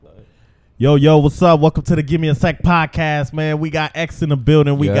Yo, what's up? Welcome to the Give Me a Sec podcast, man. We got X in the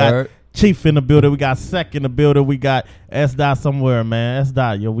building. We got Chief in the building. We got Sec in the building. We got S. Dot somewhere, man. S.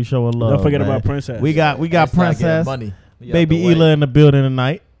 Dot, yo, we showing love. Don't forget man. about Princess. We got Princess. Baby Ela in the building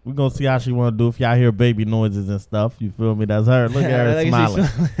tonight. We're going to see how she want to do. If y'all hear baby noises and stuff, you feel me? That's her. Look at her smiling.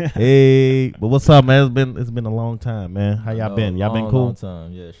 Hey, but what's up, man? It's been a long time, man. How y'all been? Y'all been cool? Long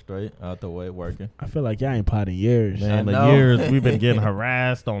time. Yeah, straight. Out the way, working. I feel like y'all ain't potted years. Man, the years we've been getting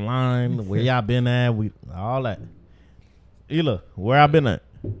harassed online. Where y'all been at? All that. Ela, where I been at?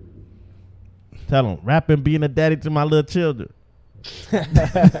 Tell them. Rapping, being a daddy to my little children.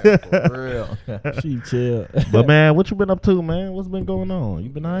 For real. She chill. But man, what you been up to, man? What's been going on? You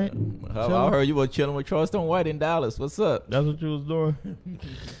been all right? I heard you were chilling with Charleston White in Dallas. What's up? That's what you was doing?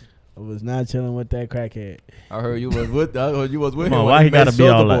 I was not chilling with that crackhead. I heard you was with Come him. on, why he gotta be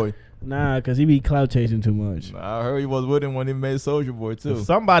all that? Nah, because he be clout chasing too much. I heard you was with him when he made Soulja Boy too. If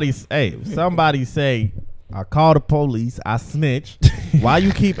somebody say, I call the police, I snitch. Why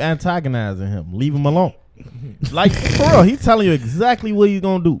you keep antagonizing him? Leave him alone. Like, for real, he telling you exactly what he's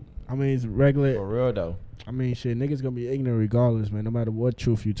gonna do. I mean, it's regular. For real though. I mean, shit, niggas gonna be ignorant regardless, man, no matter what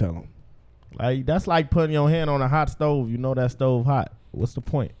truth you tell them. Like, that's like putting your hand on a hot stove. You know that stove hot. What's the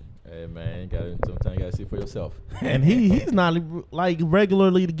point? Hey man, sometimes you gotta see for yourself. And he's not like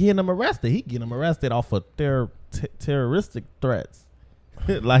regularly getting him arrested. He getting him arrested off of terroristic threats.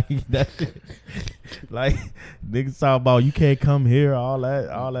 Like that shit. Like niggas talk about you can't come here, all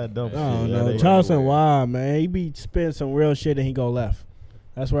that dumb shit. Oh no, Charleston Wild, man. He be spitting some real shit and he go left.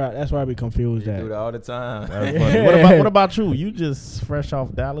 That's where I be confused You at. do that all the time. What about you? You just fresh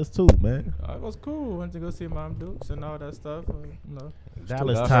off Dallas too, man. It was cool. Went to go see Mom Dukes and all that stuff.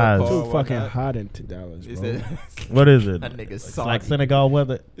 Dallas ties. Too fucking hot into Dallas, bro. What is it? That nigga It's like Senegal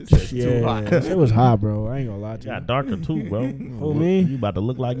weather. Yeah, it was hot, bro. I ain't gonna lie to you. Got darker too, bro. Who, me? You about to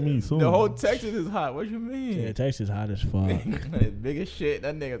look like me soon. The whole Texas is hot. What you mean? Yeah, Texas hot as fuck. Big as shit.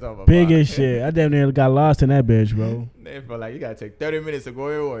 That nigga talking about. Big as shit. I damn near got lost in that bitch, bro. They feel like you gotta take 30 minutes to go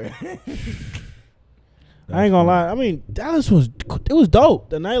everywhere. I ain't gonna lie. I mean, Dallas was dope.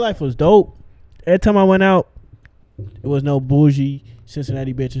 The nightlife was dope. Every time I went out, it was no bougie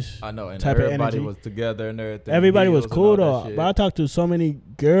Cincinnati bitches. I know, and type of everybody energy. was together and everything. Everybody was Heels cool and all though. that But I talked to so many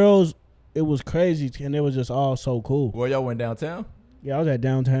girls. It was crazy, and it was just all so cool. Well, y'all went downtown? Yeah, I was at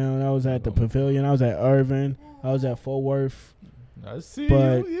downtown. I was at the Pavilion. I was at Irvin. I was at Fort Worth. I see.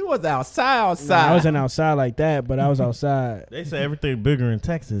 But you was outside. Nah, I wasn't outside like that, but I was outside. They say everything bigger in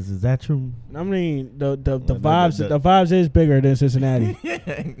Texas. Is that true? I mean, the vibes is bigger than Cincinnati.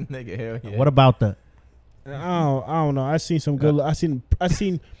 Nigga, hell yeah. What about the? I don't know. I seen some good. I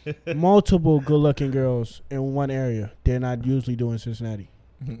seen multiple good looking girls in one area than I usually do in Cincinnati.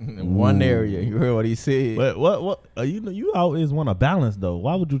 In one area, you heard what he said. But what? You always want to balance though.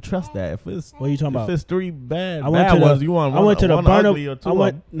 Why would you trust that? If it's What are you talking about? If it's three bad I went to ones, the, you want I went to the one Burna. ugly or two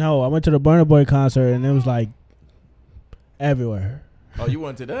I went to the Burna Boy concert and it was like everywhere. Oh, you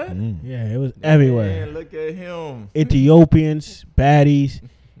went to that? Yeah, it was everywhere. Man, look at him. Ethiopians, baddies.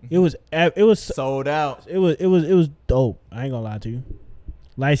 It was Sold out. It was dope. I ain't gonna lie to you.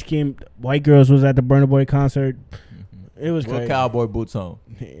 Light skinned white girls was at the Burna Boy concert. It was What crazy. cowboy boots on?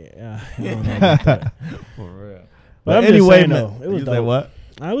 Yeah, I don't know about that. For real. But anyway, though, it was you dope. say what?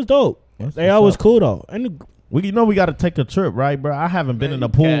 It was dope. That's They what's always up. cool though. And We got to take a trip, right, bro? I haven't been in the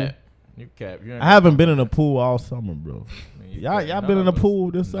pool. You cap. You ain't I haven't been in the pool all summer, bro. You Y'all cap. been in the None of pool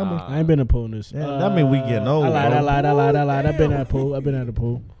us. this summer? Nah. I ain't been in the pool in this. Yeah, that mean we getting old, I lied. bro. I've been at the pool. I've been at the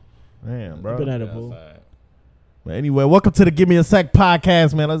pool. Man, I've bro. been at the pool. Outside. But anyway, welcome to the Give Me a Sec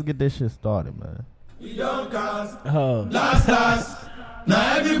podcast, man. Let's get this shit started, man. We don't cast. Oh. Last.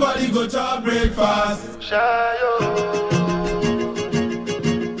 Now everybody go to breakfast.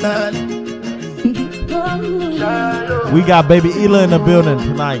 We got baby Ela in the building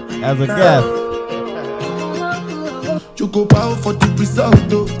tonight as a guest. You go bow for the result,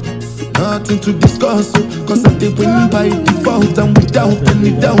 though. Nothing to discuss, oh. Cause I did win by default and without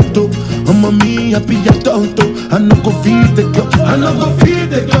any doubt, oh. I'm a me happy adult, oh. I no go feed the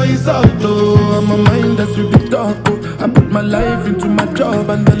girl, is out, oh. I'm a mind that's really dark, oh. I put my life into my job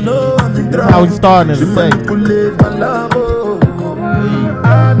and I know I'm in That's how we starting She the thing. manipulate my love, oh.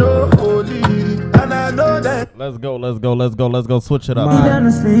 I know holy, and I know that. Let's go. Switch it up. Man. Down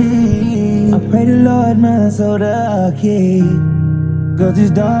to sleep. I pray the Lord my soul to keep. Cause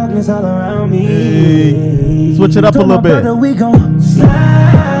there's darkness all around me. Hey. Switch it up a Told my little bit. brother we gon' slide.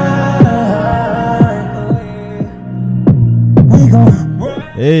 We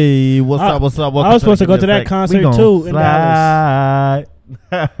gon' Hey, what's up? I was supposed to go to that concert too in Slide.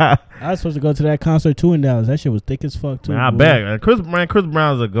 I was supposed to go to that concert too in Dallas. That shit was thick as fuck too. Man, I boy. bet. Chris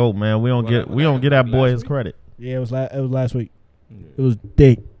Brown's a GOAT, man. We don't get that boy his credit. Yeah, it was last week. It was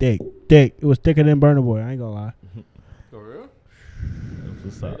thick. It was thicker than Burna Boy. I ain't gonna lie. For real?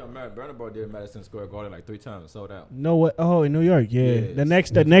 What's It up? don't matter. Burna Boy did Madison Square Garden like 3 times, sold out. No what? Oh, in New York. Yeah.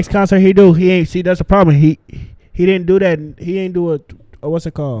 Yes. The next concert he do, he ain't. See, that's the problem. He didn't do that. He ain't do a what's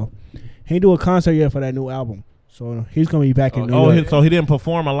it called? He ain't do a concert yet for that new album. So he's gonna be back in New York. So he didn't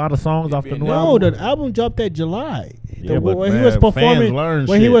perform a lot of songs off the new No, album. the album dropped that July. Yeah, but when man, he was fans performing, learn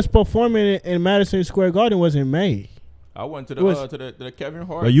when he shit. was performing in Madison Square Garden was in May. I went to It was- the Kevin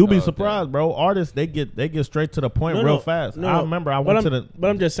Hart. But you be thing. surprised, bro. Artists they get straight to the point No, real no, fast. no. I remember I But went I'm, to the. but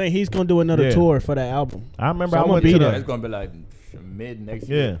I'm just saying he's gonna do another Yeah. tour for that album. I remember So I I'ma went be to there. the. It's gonna be like mid next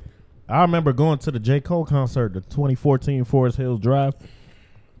Yeah, year. I remember going to the J. Cole concert, the 2014 Forest Hills Drive.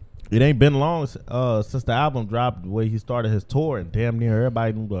 It ain't been long since the album dropped, the way he started his tour, and damn near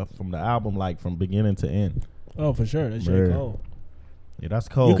everybody knew from the album, like from beginning to end. Oh, for sure. That's J. Yeah. Cole. Yeah, that's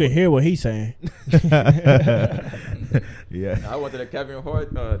cold. You can hear what he's saying. Yeah. I went to the Kevin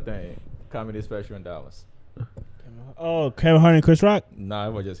Hart thing, comedy special in Dallas. Oh, Kevin Hart and Chris Rock. Nah,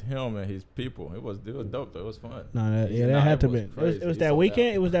 it was just him and his people. It was dope though. It was fun. No, that Nah, had to it be. was It crazy. was He that sold weekend.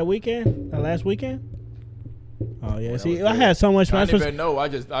 out. It was that weekend. That last weekend. Oh yeah. When I See, was I there. had so much. I I, didn't even know. I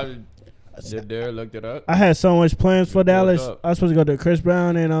just did there, looked it up. I had so much plans for Dallas. up. I was supposed to go to Chris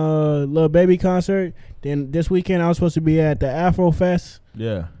Brown and Lil Baby concert. Then this weekend I was supposed to be at the Afro Fest.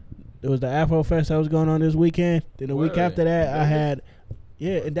 Yeah. It was the Afro Fest that was going on this weekend. Then the week Where? after that, I had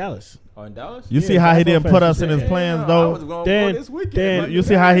in Dallas. Oh, in Dallas? You Yeah, see how he Afro didn't Fest put is us in his there. plans I though. was going Then- go this weekend. then- like You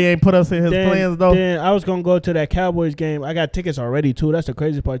see how he ain't put us in his Then, plans though. then I was gonna go to that Cowboys game. I got tickets already too. That's the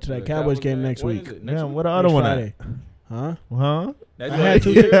crazy part to that The Cowboys game next When week. is it? Next Yeah, week? what the other Next one Friday. Huh? at? Huh? That's I what had it two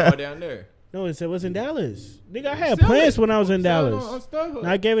is. tickets. Oh, down there. No, it was in Dallas. Nigga, I had Sell plans it. when I was in Sell it Dallas. on StubHub. And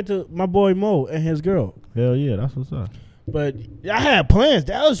I gave it to my boy Mo and his girl. Hell yeah, that's what's up. But I had plans.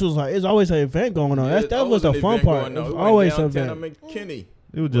 Dallas was like, it's always an event going on. Yeah, That was the always an fun event part. going It on. was We went always an downtown event. McKinney.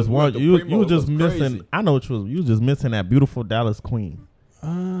 You just We want went to you Primo. was just It was missing. crazy. I know what you was. You was just missing that beautiful Dallas queen.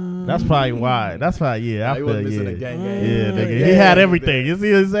 That's probably why. That's why. Yeah, I He feel was missing yeah. the gang Yeah, gang. nigga. Yeah. He had everything. You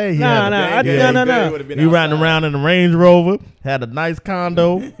see what I'm saying? He Nah, had nah, the I- gang no, gang. no. He riding around in a Range Rover. Had a nice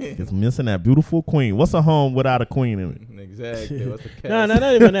condo. Just missing that beautiful queen. What's a home without a queen in it? Exactly. What's the No, cast?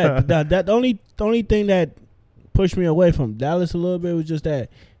 not even that. The only thing that pushed me away from Dallas a little bit was just that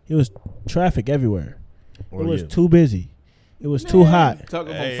it was traffic everywhere. Oh, It was yeah. too busy. It was too hot.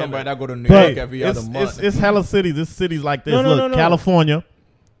 Talking Hey, from somebody that go to New But York every other month. It's hella cities. It's cities like this. No, no, Look, no. California,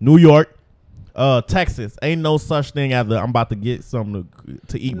 New York, Texas. Ain't no such thing as I'm about to get something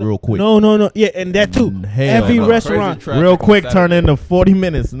to eat real quick. No. Yeah, and that too. Hell Every no. restaurant. Crazy traffic Real on quick, turn Saturday. into 40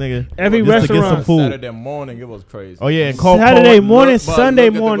 minutes, nigga. Every Just to get some restaurant. food. Saturday morning, it was crazy. Oh yeah, and Saturday Cole, morning, Look, but Sunday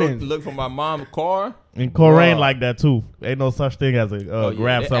look at the- morning. Look for my mom's car. and Coleraine Wow. like that too. Ain't no such thing as a Oh, yeah,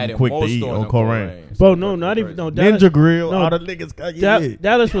 grab they something added quick more to eat stores on in Coleraine. Bro, no, not even no. Dallas, Ninja Grill, no. all the niggas got yeah.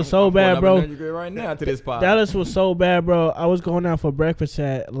 Dallas was so bad, bro. Right now to this spot. Dallas was so bad, bro. I was going out for breakfast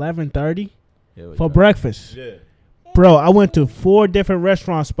at 11:30 Yeah, we for tried. breakfast. Yeah. Bro, I went to 4 different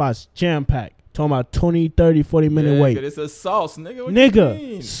restaurant spots, jam packed. Talking about 20, 30, 40 minute Yeah, wait. 'cause it's a sauce, nigga. What you mean?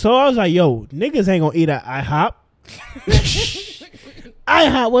 Nigga. So I was like, yo, niggas ain't gonna eat at IHOP.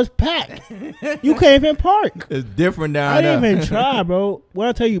 IHOP was packed. You can't even park. It's different down I there. didn't even try, bro. When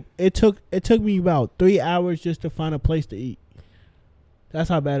I tell you, it took me about 3 hours just to find a place to eat. That's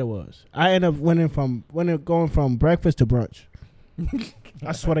how bad it was. I ended up going from breakfast to brunch.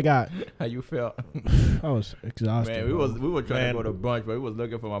 I swear to God, How you felt? I was exhausted. Man, we were trying Man. to go to brunch, but we was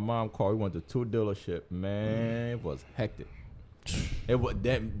looking for my mom's car. We went to 2 dealership. Man, it was hectic. It was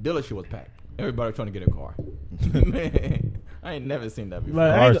that dealership was packed. Everybody was trying to get a car. Man, I ain't never seen that before.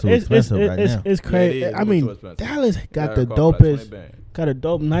 Like, Cars too expensive right now. it's crazy. Yeah, it is. I It was mean, too expensive. Dallas got Got the a car for like 20 dopest, bands. got a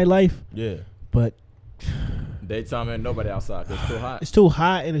dope nightlife, Yeah. but Daytime and nobody outside 'cause it's too hot. it's too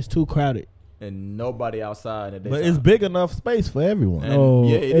hot and it's too crowded. And nobody outside in the But daytime. it's big enough space for everyone. And No,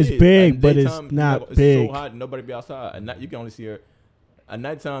 yeah, it it's is. big, At but it's daytime, not it's big. so hot, and nobody be outside. At night, you can only see her. At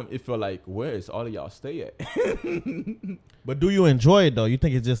nighttime, it feel like where is all of y'all stay at? But do you enjoy it though? You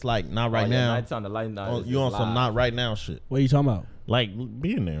think it's just like not right Oh, yeah, now? Nighttime, the light night. Oh, you on some not right now shit? What are you talking about? Like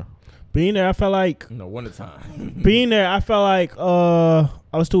being there. Being there, I felt like No, wintertime. being there. I felt like I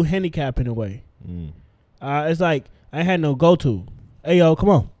was too handicapped in a way. Mm. It's like I had no go to. Hey yo, come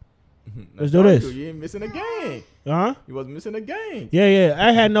on, let's do this. You ain't missing a game. Huh? You was missing a game. Yeah.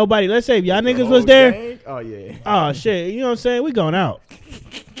 I had nobody. Let's say if y'all The niggas whole was there. gang? Oh yeah. Oh shit, you know what I'm saying? We going out.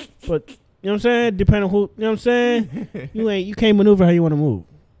 But you know what I'm saying? Depending on who, you know what I'm saying? You can't maneuver how you want to move.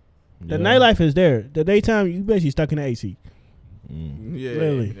 The Yeah. nightlife is there. The daytime, you basically stuck in the AC. Yeah,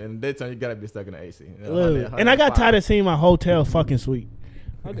 Literally. and daytime you gotta be stuck in the AC. You know, Literally. 100, And I got 105. tired of seeing my hotel fucking suite.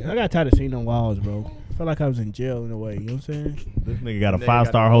 I got tired of seeing them walls, bro. I felt like I was in jail in a way. You know what I'm saying? This nigga got a Nigga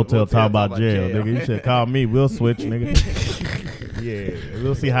 5-star got a hotel hotel talking about talking about jail, jail. nigga. You should call me. We'll switch, nigga. Yeah,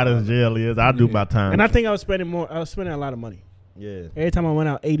 we'll see how this jail is. I'll do my time. And I think I was spending a lot of money. yeah. Every time I went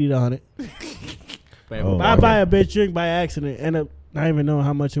out, 80 to 100. Paying Oh, for I okay. buy a bitch drink by accident, end up not even knowing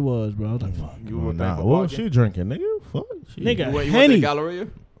how much it was, bro. I was like, fuck. You Oh, were paying nah. for What parking? she drinking, nigga? Fuck. She, Nigga. You went to Henny. the Galleria?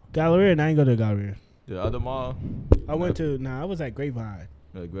 Galleria, and I ain't go to the Galleria. The other mall? I went to, I was at Grapevine.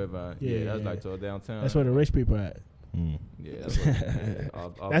 The Grapevine. Yeah, Yeah, that's yeah. like to downtown. That's where the rich people at. Mm. Yeah, that's, what,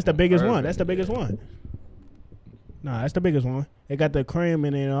 yeah, That's the biggest one. Irving, That's the biggest yeah. one. Nah, that's the biggest one. It got the cream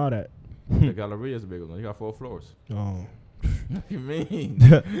in it and all that. The Galleria is the biggest one. You got 4 floors. Oh. What you mean?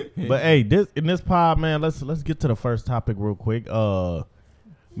 But hey, in this pod, man, let's get to the first topic real quick.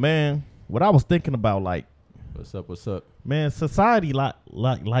 Man, what I was thinking about, like, What's up? What's up? man, society let a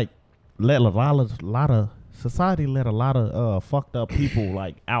lot of society let a lot of fucked up people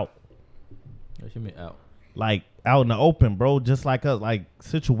like out. What you mean out? Like out in the open, bro. Just like us, like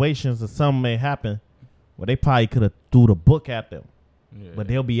situations that something may happen where they probably could have threw the book at them, Yeah. but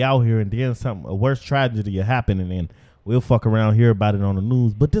they'll be out here and then a worse tragedy will happen, and then we'll fuck around hear about it on the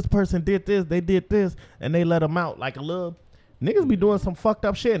news. But this person did this, they did this, and they let them out like a little niggas be doing some fucked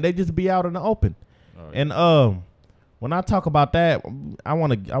up shit, and they just be out in the open. All right. And when I talk about that, I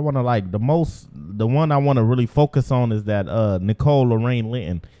wanna like the one I wanna really focus on is that Nicole Lorraine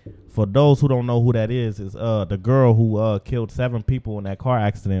Linton. For those who don't know who that is the girl who killed 7 people in that car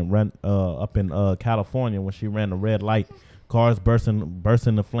accident up in California when she ran the red light. Cars burst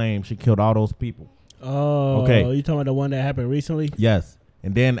into flames. She killed all those people. Oh, Okay. You talking about the one that happened recently? Yes.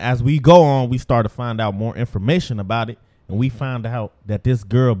 And then as we go on, we start to find out more information about it, and we found out that this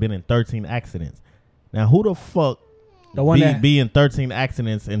girl been in 13 accidents. Now, who the fuck The one that be in 13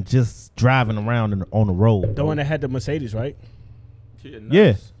 accidents and just driving around on the road? the one that had the Mercedes, right? She a Yeah.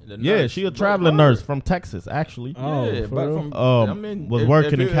 nurse. The Yeah, nurse. she a But traveling her- nurse from Texas, actually. Oh, yeah, for but real? from Was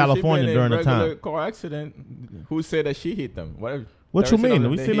working in if she California been in during the time. regular car accident. Who said that she hit them? Whatever. What you 13 of mean?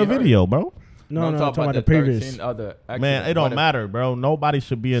 them We they seen hit the her. video, bro. No, I'm I'm talking about the previous. 13 other Man, accidents. it don't What if- matter, bro. Nobody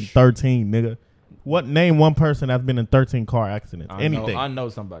should be in 13, nigga. What name one person that's been in 13 car accidents? I Anything? I know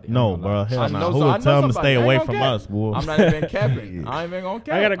somebody. I No, ain't bro. gonna lie. Hell I no. know Who so- I would know tell him to somebody. stay I ain't away gonna from cap. us, boy? I'm not even capping. I ain't even gonna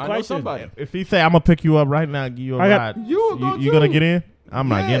cap. I got a know question. somebody. If he say I'm gonna pick you up right now, give you a I got- ride, You go you gonna too. get in? I'm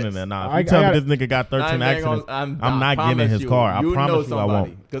not Yes. getting in there. Nah, if I you tell got- me this nigga got 13 I ain't gonna- accidents, I'm I'm not getting in promise his you. car. I You know promise you I somebody.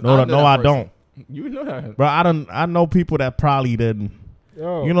 won't. 'Cause No, I know no, that I person. don't, You know that. bro. I know people that probably didn't.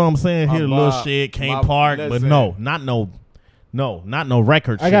 Oh. You know what I'm saying? My Hit a little boy- shit, can't my- park, but listen. not no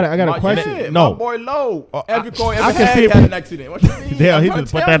record. I got a My- question. yeah, No. my boy Low. Oh, Every car I ever can see had it. had an accident. What you mean? Damn, I'm he trying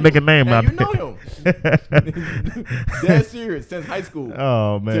just to put tell that nigga name and out you know him. Dead serious since high school.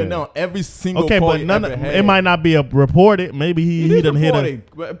 Oh Till man. now, every single Okay, car but he none. ever had. It might not be a reported. Maybe he He done hit him. reported,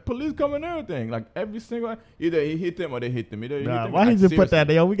 but police come and everything. Like every single, either he hit them or they hit them. Either he hit Nah, them, why he like, just put that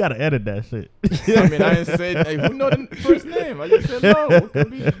seriously. there? We gotta edit that shit. I mean, I didn't say hey, who know the first name. I just said Low. It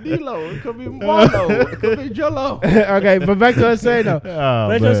could be D-Lo. It could be Marlo. It could be Jello. Okay, but back to us saying though. Oh,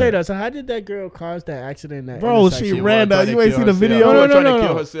 Back to man. us saying though. So how did that girl cause that accident? That Bro, intersection? she ran wasn't down. trying You to ain't kill see the herself. video? She No, wasn't no, trying no, to no.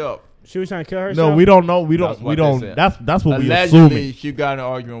 kill herself. She was trying to kill herself. No, we don't know. We That's don't. what We they don't. said. That's what we Allegedly, assuming. she got in an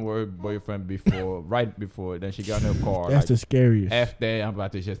argument with her boyfriend before, right before. Then she got in her car. That's like, the scariest. after that, I'm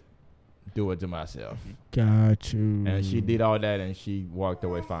about to just do it to myself. Got you. And she did all that, and she walked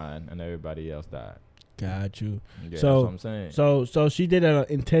away fine, and everybody else died. Got you. Yeah, So- that's what I'm saying. So she did it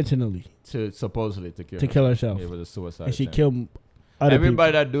intentionally Supposedly to kill to kill herself, It was a suicide. and she thing. killed other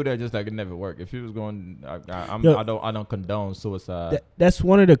Everybody that do that just like it never work. If she was going, Yo. I don't condone suicide. people. That's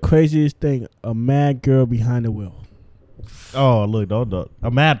one of the craziest thing. A mad girl behind the wheel. Oh, look, don't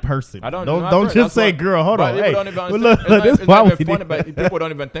a mad person. I don't Don't just that's say what- girl. Hold but on. people Hey, don't even well, understand. look, It's not- this it's why not we even funny, need- but people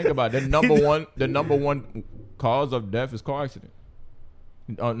don't even think about it. The number one cause of death is car accident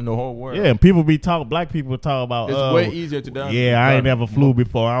in the whole world. Yeah, and people be talking. Black people talk about. It's way easier to die. Yeah, I ain't than- never flew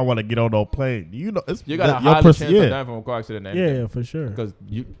before. I don't want to get on no plane. You know, it's You got a your higher pers- chance yeah. of dying from a car accident than Yeah, for sure. Because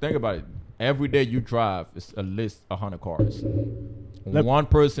you think about it, every day you drive, it's at least 100 cars. Let- One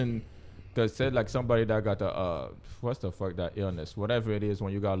person that said like somebody that got the what's the fuck that illness, whatever it is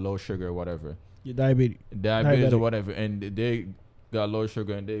when you got low sugar or whatever, Your diabetes. diabetes Diabetic. or whatever, and they got low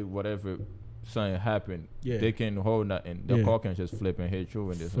sugar and they whatever something happened, Yeah. they can hold nothing. The Yeah. car can just flip and hit you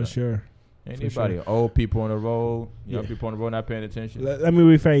and this. For sure. Anybody, sure. old people on the road, young Yeah. people on the road not paying attention. Let me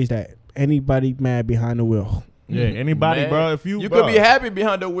rephrase that. Anybody mad behind the wheel? Yeah, anybody, Man, bro. If you could be happy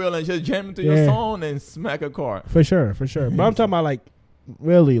behind the wheel and just jam into your Yeah. song and smack a car. For sure, for sure. But I'm talking about like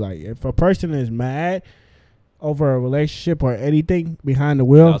really like if a person is mad, over a relationship or anything behind the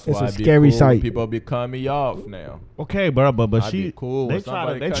wheel, That's it's why a it be scary cool when sight. People be cutting me off now. Okay, bro, but I'd be cool when they try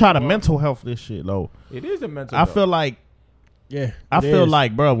somebody to cut try to you off. mental health this shit though. It is a mental. I feel like Yeah, I feel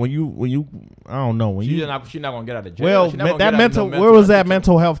like, bro, when you I don't know when she's you not gonna get out of jail. well She not gonna that get out of mental no where was that health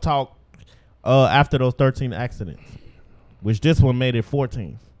mental health talk after those 13 accidents, which this one made it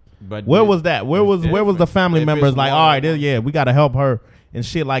 14. But Where it- was that? Where it's was the different. family If members it's like, all right, one-on-one. yeah, we got to help her and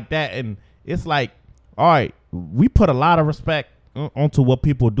shit like that? And it's like, all right, we put a lot of respect onto what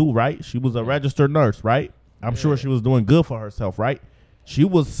people do, right? She was a registered nurse, right? I'm sure she was doing good for herself, right? She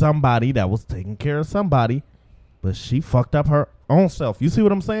was somebody that was taking care of somebody, but she fucked up her own self. You see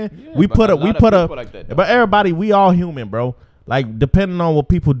what I'm saying? Yeah, we but put a a we lot of put a people like that, though. but everybody, we all human, bro. Like depending on what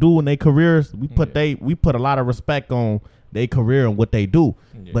people do in their careers, we put we put a lot of respect on their career and what they do.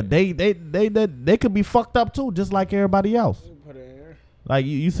 Yeah. But they could be fucked up too, just like everybody else. Like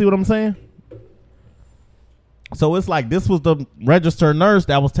you see what I'm saying? So it's like this was the registered nurse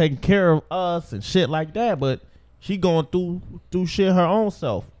that was taking care of us and shit like that, but she going through shit her own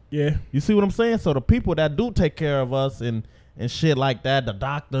self. Yeah, You see what I'm saying? So the people that do take care of us and shit like that, the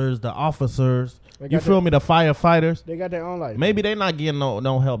doctors, the officers, They you got feel me, the firefighters, they got their own life. maybe they not getting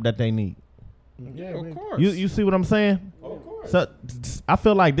no help that they need. Yeah, Of man. course. You see what I'm saying? Of course. So I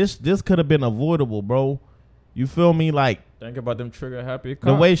feel like this could have been avoidable, bro. You feel me? Like Think about them trigger happy.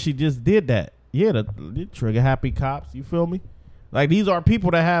 the way she just did that. Yeah, the trigger happy cops. You feel me? Like these are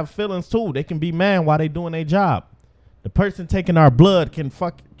people that have feelings too. They can be mad while they doing their job. The person taking our blood can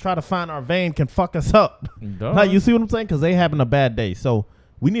try to find our vein can fuck us up. Like you see what I'm saying? Because they having a bad day. So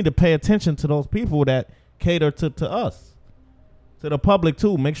we need to pay attention to those people that cater to us, to the public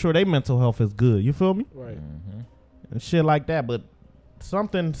too. Make sure their mental health is good. You feel me? Right. And shit like that. But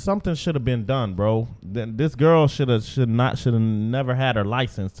something should have been done, bro. This girl should have never had her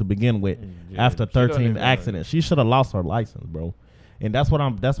license to begin with. Yeah, After she don't 13 even- accidents, she should have lost her license, bro. And that's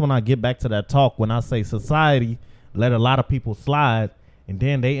when I get back to that talk when I say society let a lot of people slide and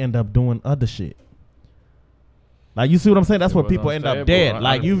then they end up doing other shit. Like you see what I'm saying? That's It where was people end up unstable. dead.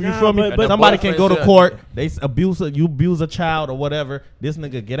 Like you Nah, feel me? but Somebody can go to boyfriends, court. They you abuse a child or whatever. This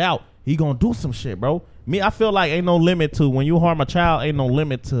nigga get out. He gonna do some shit, bro. Me, I feel like ain't no limit to when you harm a child. Ain't no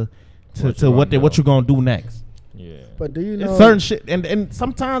limit to what you gonna do next. Yeah. But do you It's know certain shit, and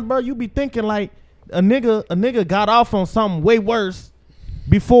sometimes, bro, you be thinking like a nigga got off on something way worse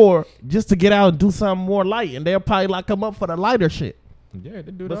before just to get out and do something more light, and they'll probably lock him up for the lighter shit. Yeah,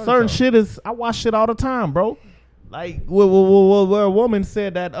 they do that. But all the certain time. shit is, I watch shit all the time, bro. Like where a woman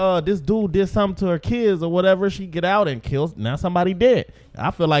said that this dude did something to her kids or whatever, she get out and kills. Now somebody dead.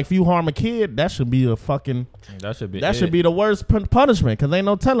 I feel like if you harm a kid, that should be a fucking That should be. that should be the worst punishment because ain't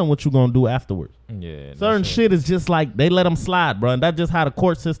no telling what you gonna do afterwards. Yeah. Certain shit is just like they let them slide, bro, and that's just how the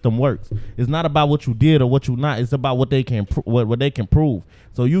court system works. It's not about what you did or what you not. It's about what they can what they can prove.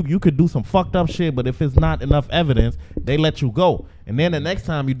 So you could do some fucked up shit, but if it's not enough evidence, they let you go. And then the next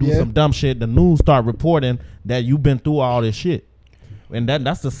time you do some dumb shit, the news start reporting that you've been through all this shit, and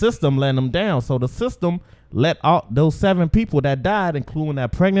that's the system letting them down. So the system let all those 7 people that died, including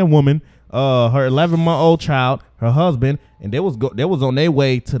that pregnant woman, her 11-month-old child, her husband, and they was on their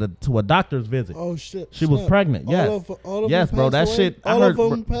way to a doctor's visit. Oh shit! She was Snap. pregnant. Yes. All of Yes, them bro, passed that away? shit- I All of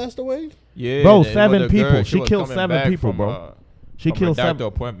heard- them passed away. Yeah, Bro, the 7 girl, people. She was killed coming 7 back people, from, bro. She from killed her doctor 7.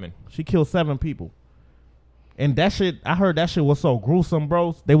 appointment. She killed 7 people. And that shit, I heard that shit was so gruesome,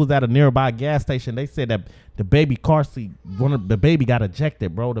 bro. They was at a nearby gas station. They said that the baby car seat, the baby got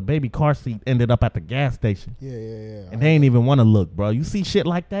ejected, bro. The baby car seat ended up at the gas station. Yeah. And they ain't even want to look, bro. You see shit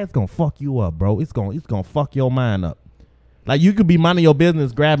like that, it's gonna fuck you up, bro. It's gonna fuck your mind up. Like you could be minding your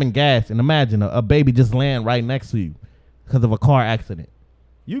business, grabbing gas, and imagine a baby just laying right next to you because of a car accident.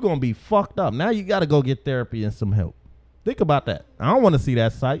 You gonna be fucked up. Now you gotta go get therapy and some help. Think about that. I don't want to see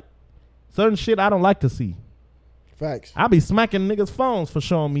that sight. Certain shit I don't like to see. Facts. I be smacking niggas' phones for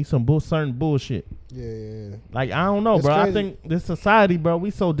showing me some certain bullshit. Yeah. Like I don't know, It's bro. I crazy. think this society, bro, we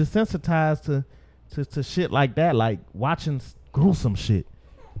so desensitized to shit like that, like watching gruesome shit.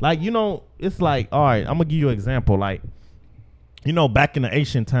 Like it's like, all right, I'm gonna give you an example. Like, back in the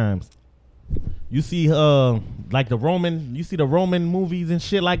ancient times, you see like the Roman movies and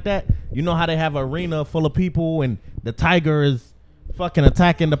shit like that. You know how they have an arena full of people and the tiger is fucking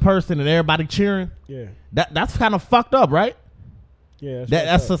attacking the person and everybody cheering. Yeah. That's kind of fucked up, right? Yeah.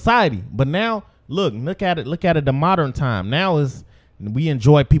 That's society. But now, look at it. The modern time now is we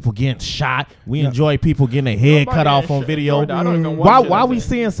enjoy people getting shot. We enjoy people getting their head Nobody cut off ain't on shit. video. I don't even watch Why it. we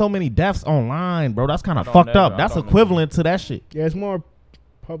seeing so many deaths online, bro? That's kind of don't fucked never- up. I That's don't equivalent to that shit. Yeah, it's more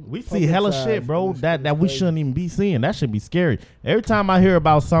We see hella shit, bro, that we shouldn't even be seeing. That should be scary. Every time I hear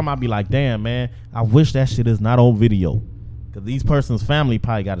about something, I be like, damn, man, I wish that shit is not on video. Because these person's family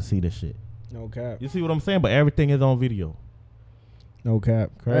probably got to see this shit. No cap. You see what I'm saying? But everything is on video. No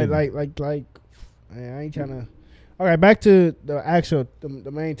cap. Crazy. Like, man, I ain't trying to. All right, back to the actual,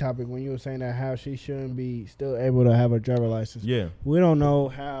 the main topic when you were saying that how she shouldn't be still able to have a driver license. Yeah. We don't know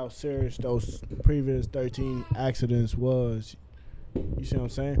how serious those previous 13 accidents was. You see what I'm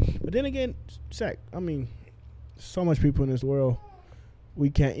saying? But then again, Zach, I mean, so much people in this world, we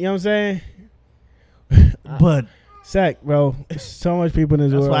can't, you know what I'm saying? But Zach, bro, so much people in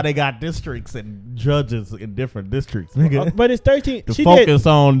this that's world. why they got districts and judges in different districts, nigga. But it's 13. To she focus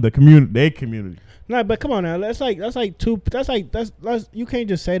on the community, their community. No, but come on now. That's you can't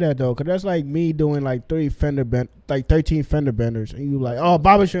just say that though, cause that's like me doing like 13 fender benders, and you like, oh,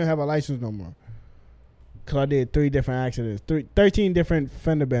 Bobby shouldn't have a license no more, cause I did 3 different accidents, 13 different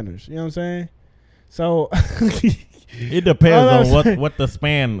fender benders. You know what I'm saying? So It depends on what the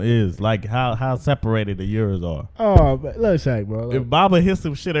span is, like how separated the years are. Oh, but look, Zach, bro. Look. If Baba hits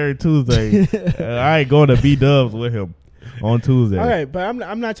some shit every Tuesday, I ain't going to B-dubs with him on Tuesday. All right, but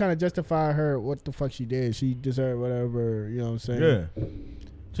I'm not trying to justify her what the fuck she did. She deserved whatever, you know what I'm saying? Yeah.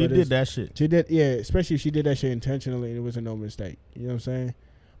 She did that shit. She did, yeah, especially if she did that shit intentionally and it was a no mistake. You know what I'm saying?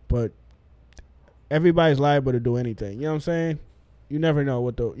 But everybody's liable to do anything. You know what I'm saying? You never know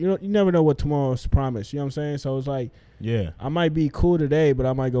you never know what tomorrow's promised. You know what I'm saying? So it's like, yeah, I might be cool today, but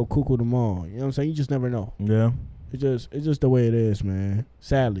I might go cuckoo tomorrow. You know what I'm saying? You just never know. Yeah. It's just the way it is, man.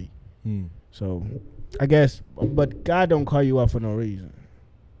 Sadly. So I guess, but God don't call you up for no reason.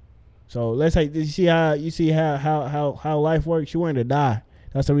 So let's say, you see how life works. She wanted to die.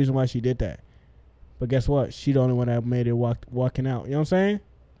 That's the reason why she did that. But guess what? She the only one that made it walking out. You know what I'm saying?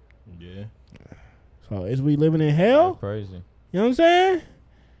 Yeah. So is we living in hell? That's crazy. You know what I'm saying?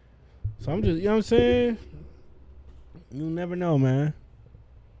 So I'm just, you know what I'm saying? You never know, man.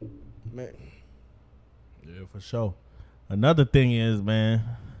 Yeah, for sure. Another thing is, man,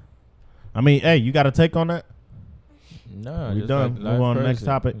 I mean, hey, you got a take on that? No, We just done. like Move on to crazy. next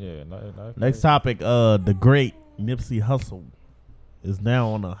topic. Yeah, life Next crazy. topic, the great Nipsey Hussle is now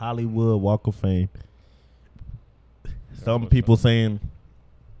on the Hollywood Walk of Fame. Some what's people up. saying,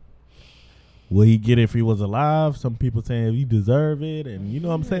 will he get it if he was alive? Some people saying he deserve it, and you know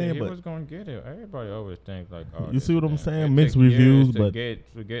what I'm saying? He But was gonna get it. Everybody always thinks like, oh, You see what I'm this, that. saying? It Mixed took years reviews, to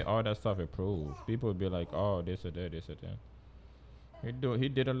but- get all that stuff approved. People would be like, oh, this or that, this or that. He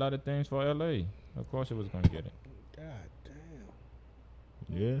did a lot of things for LA. Of course, he was gonna get it. God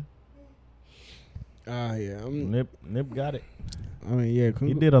damn. yeah, Yeah. Nip got it. I mean, yeah.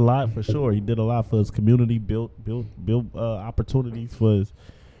 He did a lot for sure. He did a lot for his community, built opportunities for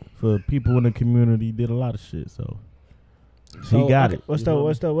people in the community. Did a lot of shit. So he got it. What's You know?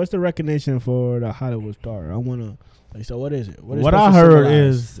 what's the recognition for the Hollywood star? I wanna. Like, so what is it? What is What supposed I to heard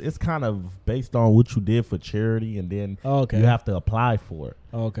symbolize? is it's kind of based on what you did for charity, and then okay. you have to apply for it.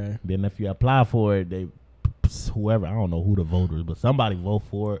 Okay. Then if you apply for it, they whoever, I don't know who the voters, but somebody vote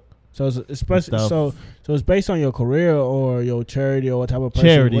for it. So it's especially Stuff. so it's based on your career or your charity or what type of person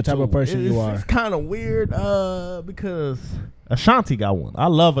Charity. what type too. of person you are. It's kind of weird because Ashanti got one. I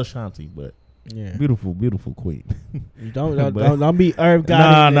love Ashanti, but Yeah. beautiful, beautiful queen. You don't But- don't be Irv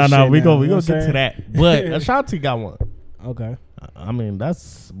Gotti. No. We We gonna get to that. But Ashanti got one. Okay. I mean, but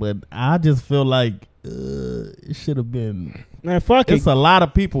I just feel like it should have been. Man, fuck it. It's a lot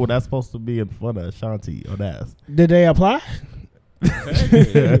of people that's supposed to be in front of Ashanti on that. Did they apply?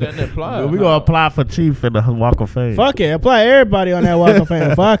 It doesn't apply. We gonna apply for chief in the Walk of Fame. Fuck it. Apply everybody on that Walk of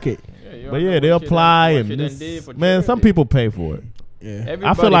Fame. Fuck it. But yeah, they apply and this, man, some people pay for it. Yeah.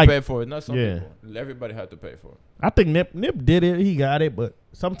 Everybody feel like- pay for it, not some yeah. people. Everybody had to pay for it. I think Nip did it. He got it. But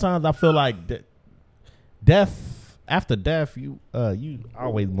sometimes I feel like after death, you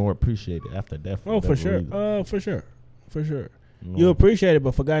always more appreciate it after death. Oh, for whatever sure. reason. For sure. For sure. You know? You appreciate it,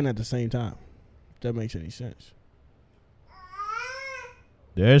 but forgotten at the same time. If that makes any sense.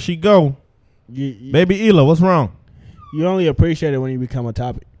 There she go, You baby Ela. What's wrong? you only appreciate it when you become a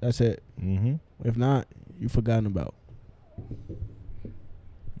topic. That's it. Mm-hmm. If not, you forgotten about.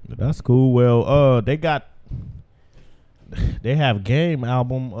 That's cool. Well, they have Game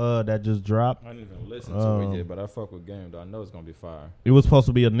album that just dropped. I didn't even listen to it yet, but I fuck with Game, though. I know it's going to be fire. It was supposed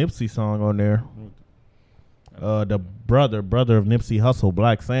to be a Nipsey song on there. The brother of Nipsey Hussle,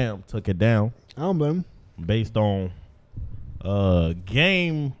 Black Sam, took it down I don't blame him. based on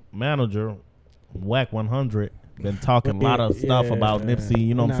Game manager Whack 100 been talking a lot of stuff about Nipsey.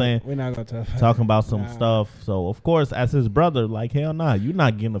 You know what I'm saying? We're not gonna talk. Talking about some Nah. stuff. So of course, as his brother, like hell nah, you're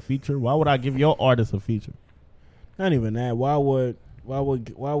not getting a feature. Why would I give your artist a feature? Not even that. Why would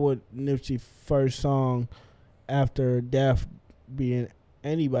Why would Nipsey first song after Death be in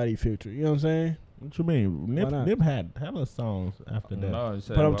anybody future? You know what I'm saying? What you mean? not? Nip had hella songs after that. No, it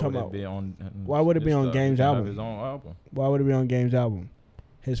said, But I'm why talking would about- it be on, why would it be his on stuff? Game's He can have album? His own album. Why would it be on Game's album?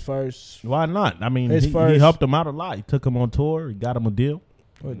 His first. Why not? I mean, His he first- helped him out a lot. He took him on tour. He got him a deal.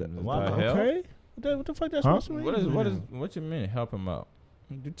 What the, Why the not? hell? okay. What the fuck that's Huh? supposed to mean? What you mean? Help him out?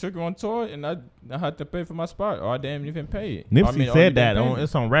 You took him on tour, and I had to pay for my spot, or I didn't even pay it. Nipsey I mean, or you said that. didn't pay me.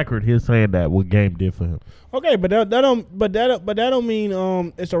 It's on record. He's saying that what Game did for him. Okay, but that don't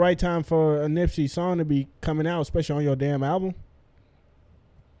mean it's the right time for a Nipsey song to be coming out, especially on your damn album.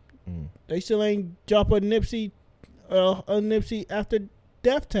 They still ain't drop a Nipsey after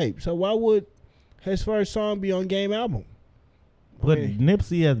Death tape. So why would his first song be on Game album? But I mean,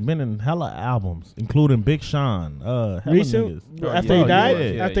 Nipsey has been in hella albums, including Big Sean. Hella recent niggas. after yeah, he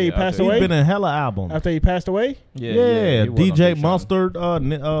died, yeah, after he yeah, passed after He's away, been in hella albums. after he passed away. Yeah, he was on DJ Big Sean. Mustard.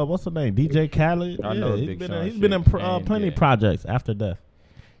 What's the name? DJ Khaled. I know he's Big been Sean he's been in shit. And, plenty yeah. projects after Death.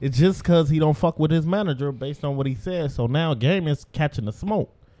 It's just because he don't fuck with his manager based on what he said. So now Game is catching the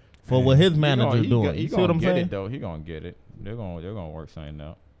smoke for what his manager doing. He You see what I'm get saying? it though. He gonna get it. They're gonna work something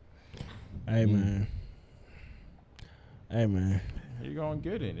out. Hey man. Hey man. He gonna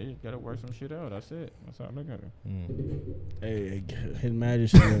get it. He gotta work some shit out. That's it. That's how I look at it. Hey, his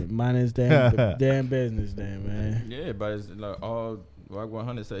majesty, mind his damn business, then, man. Yeah, but it's like all like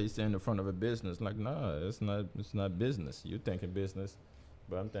 100 said. He's in the front of a business. Like, nah, it's not business. You thinking business,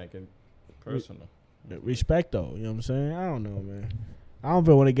 but I'm thinking personal. Respect, though. You know what I'm saying? I don't know, man. I don't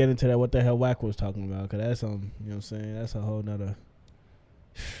really want to get into that. What the hell Wack was talking about? Cause that's you know what I'm saying? That's a whole nother.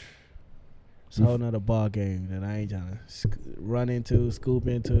 It's a whole nother ball game that I ain't trying to run into, scoop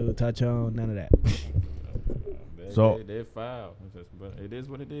into, touch on, none of that. So- they're foul. But it is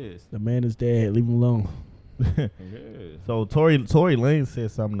what it is. The man is dead. Leave him alone. Yeah. So Tory Lanez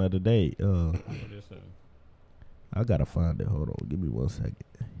said something the other day. What is it? I gotta find it. Hold on, give me 1 second.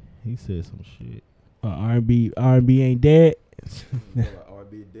 He said some shit. R&B ain't dead.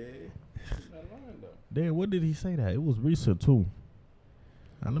 RB dead. He's not lying though. Damn, what did he say that? It was recent too.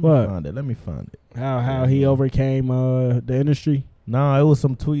 Let me find it. How he overcame the industry. Nah, it was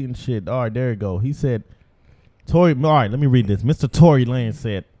some tweeting shit. All right, there you go. He said, all right, let me read this. Mr. Tory Lanez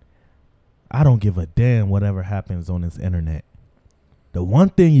said, I don't give a damn whatever happens on this internet. The one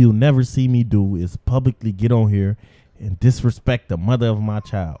thing you'll never see me do is publicly get on here and disrespect the mother of my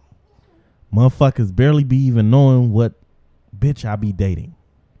child. Motherfuckers barely be even knowing what bitch I be dating.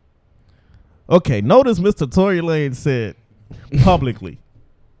 Okay, notice Mr. Tory Lanez said publicly.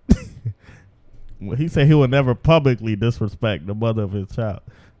 Well, he said he would never publicly disrespect the mother of his child.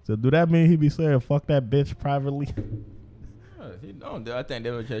 So do that mean he be saying fuck that bitch privately? He don't. I think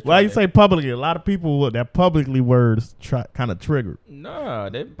they were just. Why trying you to- say publicly? A lot of people with that publicly words kind of triggered. Nah,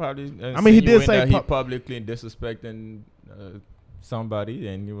 they probably. I mean, he did insinuating say that he pub- publicly disrespecting somebody,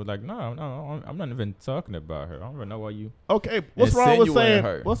 and you were like, no, I'm not even talking about her. I don't even know why you. Okay, what's wrong with Insinuating saying?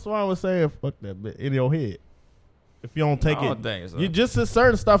 her. What's wrong with saying fuck that bitch in your head? If you don't take I don't it, think so. you just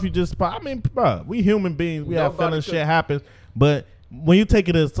certain stuff. You just. I mean, bro, we human beings. We have Nobody feelings. could- Shit happens. But when you take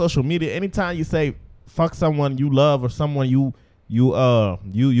it to social media, anytime you say fuck someone you love or someone you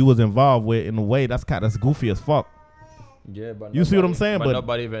was involved with in a way that's goofy as fuck. Yeah, but You see what I'm saying? But But-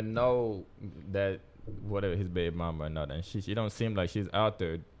 nobody even know that whatever his baby mama or not, and she don't seem like she's out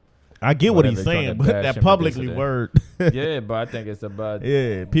there. I get what he's Whatever, trying saying, to but bash that him for publicly this or that. word, Yeah, but I think it's about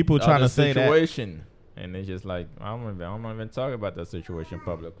yeah, people the trying to other say that. situation, and it's just like I'm not even talking about that situation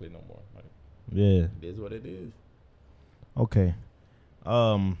publicly no more. Like, Yeah. it is what it is. Okay.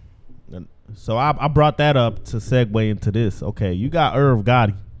 So I brought that up to segue into this. Okay, you got Irv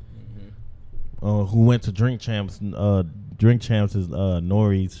Gotti, who went to Drink Champs. Drink Champs is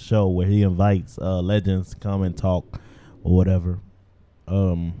Nori's show where he invites legends to come and talk or whatever.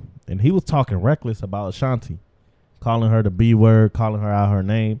 And he was talking reckless about Ashanti, calling her the B word, calling her out her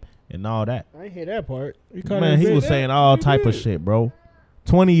name, and all that. I didn't hear that part. Man, he was saying all type of shit, bro.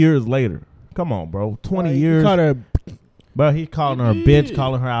 20 years later. Come on, bro. 20 years. You called her. But he calling her a bitch,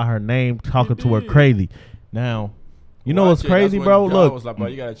 calling her out her name, talking to her crazy. Now, you know what's Watch it. crazy, That's bro? when John Look, was like, bro,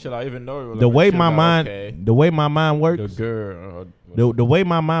 you gotta chill out. Even though it was the like, way chill my out, mind, okay. the way my mind works, the girl, the way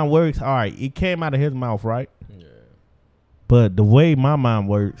my mind works. All right, it came out of his mouth, right? yeah. But the way my mind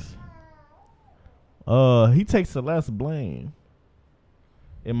works, he takes the less blame.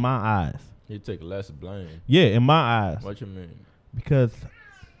 In my eyes, He take less blame. yeah, in my eyes, What you mean? because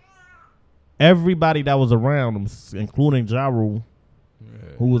everybody that was around him, including Ja Rule,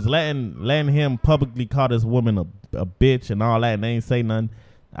 Yeah. who was letting him publicly call this woman a bitch and all that, and they ain't say nothing.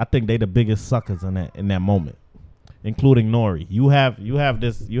 I think they the biggest suckers in that moment. including Nori. You have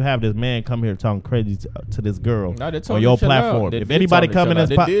this man come here talking crazy to this girl Nah, they told on him your to chill out. platform. They If did anybody tell him come to in chill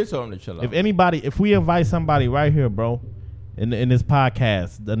this out. They did tell him to chill out. if we invite somebody right here, bro, in this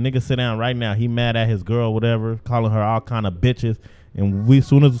podcast, the nigga sit down right now. He mad at his girl, whatever, calling her all kind of bitches, and we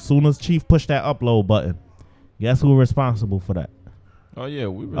soon as Chief push that upload button, guess who responsible for that? Oh yeah,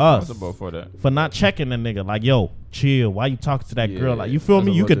 we responsible for that. For not checking the nigga. Like, yo, chill. Why you talking to that Yeah, girl? Like, you feel that's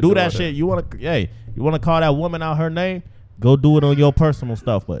me? You what could to do do that with shit. it. You wanna call that woman out her name? Go do it on your personal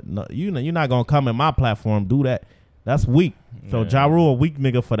stuff. But no, you're not gonna come in my platform do that. That's weak. So Yeah. Ja Rule a weak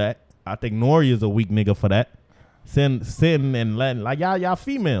nigga for that. I think Nori is a weak nigga for that. Sitting and letting like y'all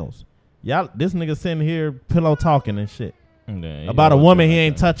females. Y'all this nigga sitting here pillow talking and shit. Yeah, About a know woman what he I'm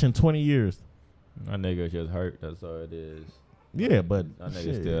ain't saying. touching 20 years. That nigga just hurt. That's all it is. Yeah, but That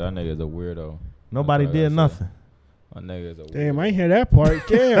shit, nigga's a weirdo. nobody That's all I did gotta nothing. My nigga's a weirdo. Damn, I ain't hear that part.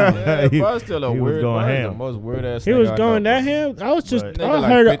 Damn. Yeah, He- but still a he was weird. going Going ham. The most weird ass. He nigga was I going know, that bro. him. I was just, But- Nigga I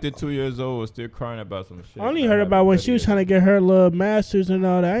like heard, 52 years old, still crying about some shit. I only that heard about happened when 30 she was years trying to get her little masters and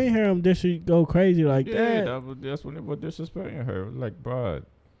all that. I ain't hear him go crazy like Yeah, that. that's when they were disrespecting her. It was like, bro,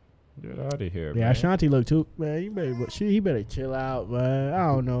 get out of here, Yeah, man. Ashanti look too, man. He better chill out, man. I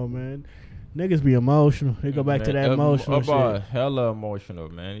don't know, man. Niggas be emotional. They go back to that emotional shit. Hella emotional,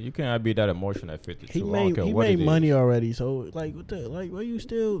 man. You can't be that emotional at 52. He I don't made care he what made it money is. already, so like what the like why you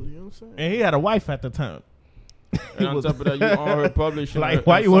still, you know what I'm saying? And he had a wife at the time. And on top of that, you on her publishing. Like, her-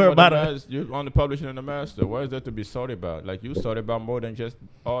 why and you some worry of the about it? You on the publishing and the master. What is there to be sorry about? Like, you sorry about more than just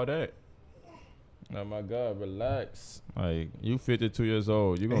all that. Oh my God, relax. Like, you 52 years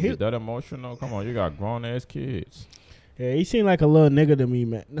old. You gonna He- be that emotional? Come on, you got grown ass kids. Yeah, he seemed like a little nigga to me,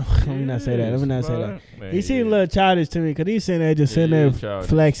 man. No, let me not say that. Let me not say that. Man, He seemed a yeah. little childish to me because he's sitting there just Yeah, sitting he there is childish.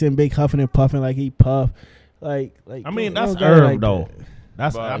 flexing, big huffing and puffing like he puff. Like I mean, don't that's go Herb like though. that.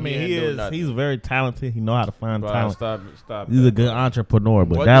 That's But I he mean ain't he doing is nothing. he's very talented. He know how to find Bro, talent. stop. He's a that, good bro. entrepreneur,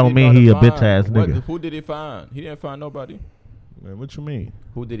 but What that did don't mean try to he a find? bitch ass nigga. Who did he find? He didn't find nobody. Man, what you mean?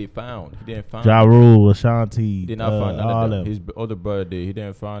 Who did he found? He didn't find. Ja Rule, Ashanti, He did not find none all of them. them. His other brother did. He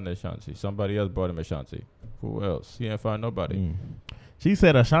didn't find Ashanti. Somebody else brought him Ashanti. Who else? He didn't find nobody. Mm. She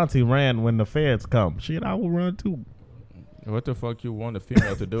said Ashanti ran when the feds come. Shit, I will run too. What the fuck you want a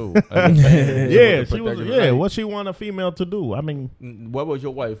female to do? Yeah, she was. Yeah, what she want a female to do? I mean, What was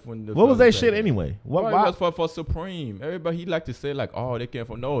your wife when? what was that shit anyway? What? Why? Why? It was for Supreme. Everybody he like to say like, oh, they came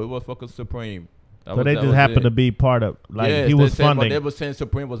from. No, it was fucking Supreme. So they just happened to be part of. Like Yes, he they was said, but funding. they were saying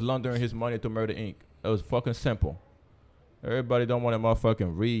Supreme was laundering his money to Murder Inc. It was fucking simple. Everybody don't want to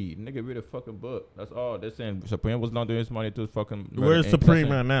motherfucking read. Nigga, read a fucking book. That's all. They're saying Supreme was laundering his money to fucking Murder Where's Inc. Supreme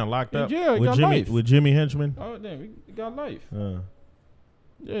That's it. right now? Locked In up jail, he with got Jimmy life. with Jimmy Henchman. Oh damn, he got life. Uh,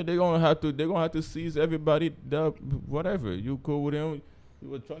 Yeah, they're gonna have to seize everybody. That whatever you cool with him. He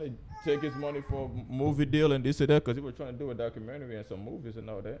was trying to take his money for a movie deal and this and that because he was trying to do a documentary and some movies and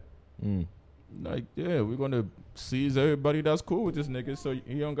all that. mm. Like, yeah, we're gonna seize everybody that's cool with this nigga, so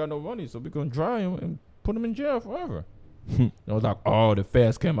he don't got no money, so we're gonna dry him and put him in jail forever. I was like, oh, the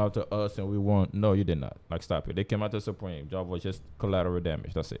feds came out to us and we won. No, you did not. Like, stop it. They came out to Supreme. Job was just collateral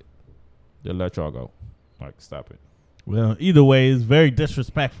damage. That's it. They let y'all go. Like, stop it. Well, either way, it's very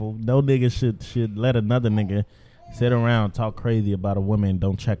disrespectful. No nigga should let another nigga sit around talk crazy about a woman and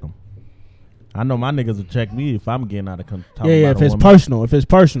don't check them. I know my niggas will check me if I'm getting out of control. Yeah, if it's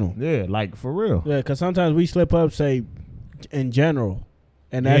personal, Yeah, like for real. Yeah, because sometimes we slip up, say, in general.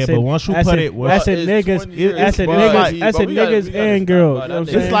 And Yeah, that's but it. once you that's put it, it- well, that's it, it's niggas. 20 years, That's it, but niggas. he- That's but it, we gotta- niggas we gotta and stop girls. about You know what I'm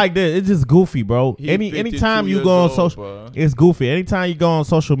that. saying? It's like this. It's just goofy, bro. He Anytime 52 you years go on old, social, bro. it's goofy. Anytime you go on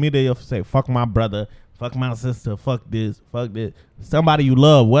social media, you'll say "fuck my brother," "fuck my sister," "fuck this," "fuck this." Somebody you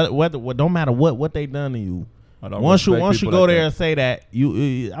love, what don't matter what they done to you. I don't Once you respect people go like there that. and say that,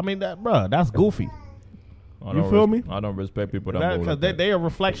 I mean that, bro, that's goofy. I You don't feel me? I don't respect people that move Because like that. they a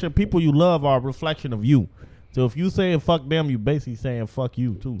reflection. People you love are a reflection of you. So if you saying fuck them, you basically saying fuck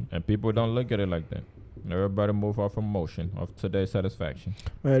you too. And people don't look at it like that. Everybody move off emotion, of today's satisfaction.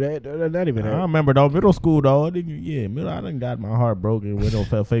 Man, that even I hurt. remember though, middle school though. I done got my heart broken when on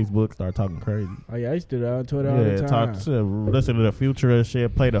Facebook start talking crazy. Oh, yeah, I used to do that on Twitter all the Yeah, time. listen to the Future and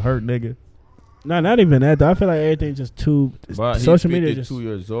shit, play the hurt nigga. No, not even that, though. I feel like everything just too... But social he's media 52 just...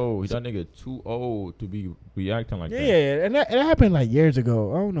 years old. That nigga too old to be reacting like Yeah, that. yeah, and that happened like years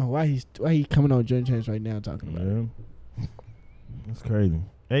ago. I don't know why he coming on Gen Change right now talking about it. Yeah. That's crazy.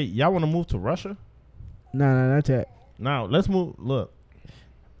 Hey, y'all want to move to Russia? No, not that. Now let's move. Look,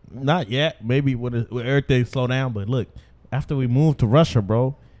 not yet. Maybe when everything slow down, but look, after we move to Russia,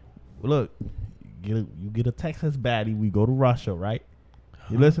 bro. Look, you get a Texas baddie. We go to Russia, right?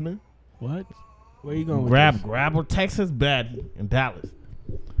 You listening? What? Where you going with Grab this? a Texas baddie in Dallas.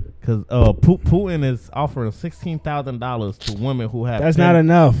 Because Putin is offering $16,000 to women who have That's not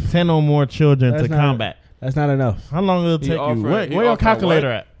enough. 10 or more children That's to not- combat. That's not enough. How long will it He take offering- you? he Where your offering calculator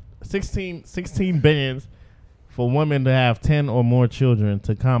what? at? 16 billions for women to have 10 or more children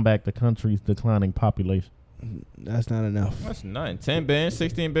to combat the country's declining population. That's not enough. That's 9, 10 bands,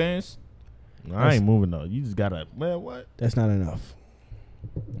 16 bands. I ain't moving though. You just gotta, man, what? That's not enough.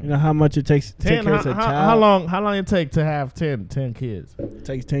 You know how much it takes to take 10, care of a how child? long it take to have 10 kids? It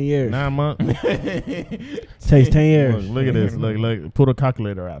takes 10 years. 9 months? It takes 10 years. Look at this. Look, pull the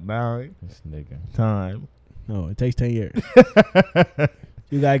calculator out. Now This nigga. time. No, it takes 10 years.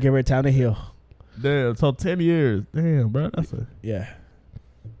 You gotta give her time to heal. Damn, so 10 years. Damn, bro. That's a Yeah.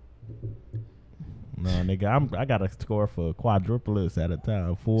 no, nigga. I got to score for quadruplets at a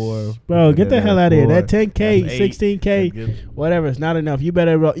time. 4. Bro, get the hell out of here. That 10K, That's 8. 16K, whatever, it's not enough. You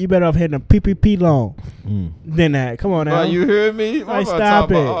better off hitting a PPP loan than that. Come on now. Bro, you hear me? Like, I'm stop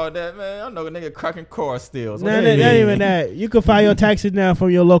talking it. about all that, man. I know a nigga cracking car steals. Not even that. You can file your taxes now from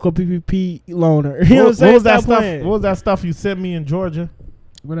your local PPP loaner. You know what I'm saying? What was that Stop stuff? playing. What was that stuff you sent me in Georgia?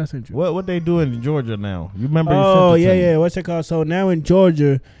 What I sent you? What they doing in Georgia now? You remember? Oh you sent it to me. yeah. What's it called? So now in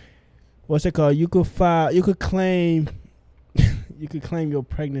Georgia, what's it called? You could claim your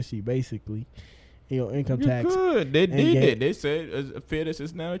pregnancy basically, in your income You tax. good. They and did get- it. They said a fetus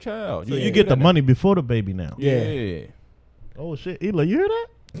is now a child. So Yeah. you get the money before the baby now. Yeah. Yeah. Oh shit, Ela, you hear that?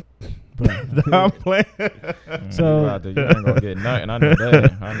 But- I'm playing. So- you ain't gonna get nothing. I know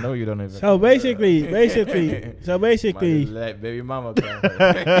that. I know you don't even. So basically, Might just let baby mama claim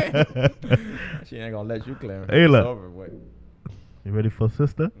it. She ain't gonna let you claim it. Hey, It's look. over with. You ready for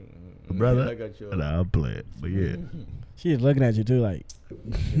sister? Brother? Look at you. Nah, I'm playing. But yeah. she's looking at you too, like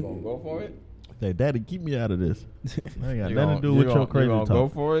You gonna go for it? Say, Daddy, keep me out of this. I ain't got You nothing gonna- to do you with gonna- your crazy You gonna talk. go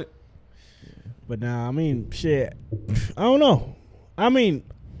for it? But nah, I mean, shit. I don't know. I mean,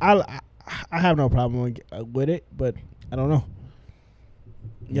 I have no problem with it, but I don't know.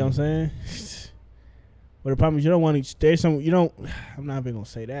 You know what I'm saying? But the problem is you don't want to. There's some. You don't. I'm not even gonna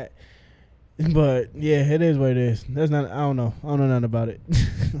say that. But yeah, it is what it is. That's not. I don't know. I don't know nothing about it.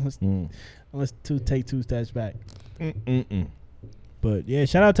 Let's take 2 steps back. But yeah,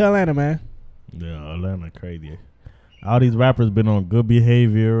 shout out to Atlanta, man. Yeah, Atlanta crazy. All these rappers been on good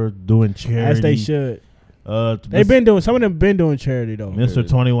behavior, doing charity. As they should. They've They've been doing. Some of them been doing charity though. Mr.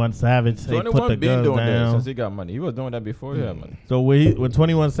 21 Savage say put 21 the been guns doing that down. since he got money. He was doing that before he had money. So when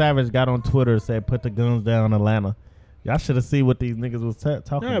 21 Savage got on Twitter said put the guns down Atlanta, y'all should have seen what these niggas was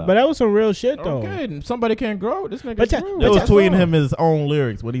talking Nah, about. but that was some real shit though. Okay, somebody can't grow. This nigga But grew. They was But tweeting that's him his own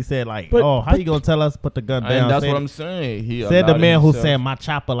lyrics. What he said, like, But- "Oh, how you gonna tell us put the gun down?" And that's said, what I'm saying. He said the allowed man who himself- said my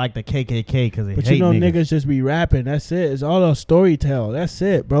chopper like the KKK because he But hate you know, niggas. niggas just be rapping. That's it. It's all a story tell. That's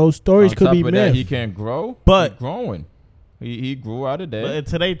it, bro. Stories On could top be of that, myth. he can't grow. But- He's growing. He grew out of that. But in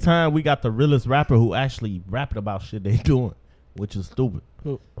today's time, we got the realest rapper who actually rapping about shit they doing, which is stupid.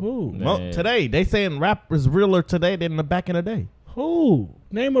 Who? Man. Today they saying rap is realer today than the back in the day. Who?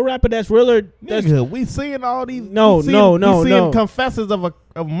 Name a rapper that's realer. That's Nigga, we seeing all these. No, we seeing, no, we no, seeing no. confessors of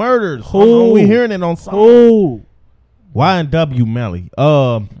murders. Who? We hearing it on song. who? Y&W Melly.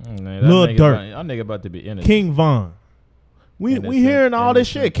 Man, that Lil nigga Durk. That nigga about to be innocent. King Von. We Innocent, hearing all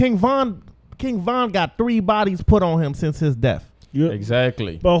this innocent. shit. King Von got 3 bodies put on him since his death.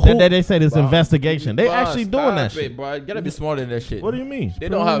 Exactly. But who? They say this Boy, investigation. They boy, actually doing that stop it, shit. Boy, you gotta be smarter than that shit. What do you mean? They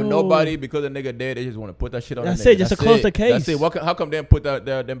don't have Bro. nobody because the nigga dead. They just want to put that shit on. That's the nigga. it, just to close the case. That's it. How come they didn't put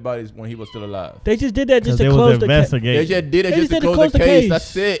them bodies when he was still alive? They just did that just to There close was the case. investigation. They just did it They just just to did close the case.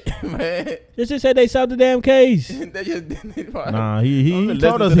 That's it, man. They just said they solved the damn case. They just did it. Nah, he I'm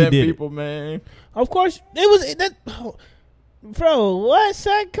told listening us to he them did people, man. Of course, it was that. Oh, bro, what,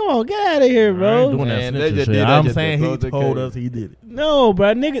 son? Come on, get out of here, I ain't bro. doing Man, that they snitching just shit. did that I'm just to saying he close the told case. us he did it. No,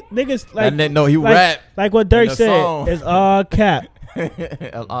 bro, niggas like No, he like, rap. like what in Dirk the said. song. It's all cap.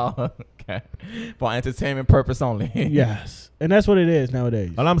 Okay. For entertainment purpose only. Yes, and that's what it is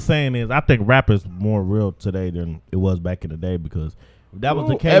nowadays. All I'm saying is I think rap is more real today than it was back in the day because if that was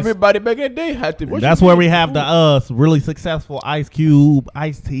the Ooh, case. Everybody back in the day had to. What That's you where mean? we have the really successful Ice Cube,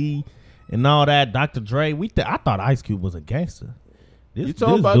 Ice-T, and all that. Dr. Dre. I thought Ice Cube was a gangster. You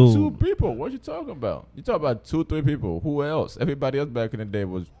talking about 2 people. What you talking about? You talking about 2, 3 people. Who else? Everybody else back in the day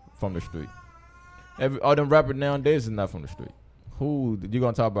was from the street. All them rappers nowadays is not from the street. Who you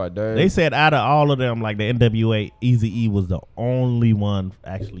gonna talk about? Dirk? They said out of all of them, like the NWA, Eazy-E was the only one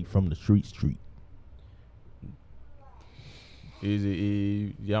actually from the street.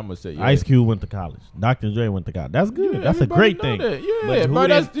 Easy. Yeah, I'm gonna say yeah. Ice Cube went to college. Dr. Dre went to college. That's good. Yeah, That's a everybody great know thing. that. Yeah, But who but they-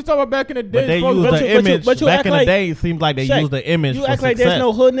 that's you talking about back in the day. But they folks- use but the you- image. but you back act in like- the day, it seems like they Shaq, use the image You for act like success. there's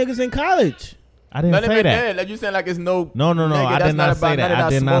no hood niggas in college. I didn't Not say even that. Like you saying like it's no. No. Nigga, I that's did not say about that. none of I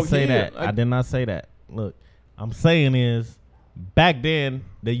did not smoke say here. that. Like, I did not say that. Look, I'm saying is back then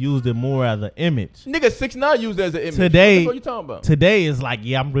they used it more as an image. Nigga, 6ix9ine used it as an image. Today- what the fuck you talking about? Today is like,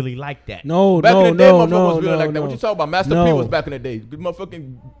 yeah, I'm really like that. No, Back no, in the day, no, motherfucker no, was really no, like that. no. What you talking about? Master P No. was back in the day.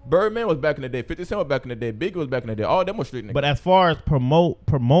 Motherfucking Birdman was back in the day. 50 Cent was back in the day. Biggie was back in the day. All them were street niggas. But as far as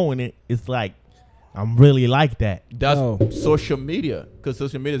promoting it, it's like I'm really like that. That's No. social media, because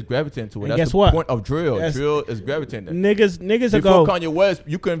social media is gravitating to it. And That's guess the what? point of drill. That's- Drill is gravitating. Niggas Before ago. Kanye West,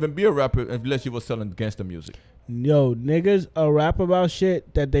 you couldn't even be a rapper unless you were selling gangster music. Yo, niggas rap about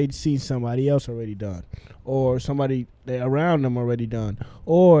shit that they see somebody else already done, or somebody they around them already done,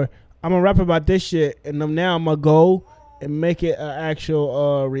 or I'm gonna rap about this shit, and then now I'm gonna go and make it an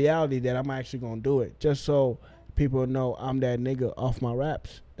actual reality that I'm actually gonna do it, just so people know I'm that nigga off my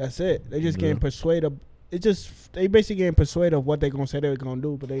raps. That's it. They just getting persuaded. It's just they basically getting persuaded of what they gonna say they're gonna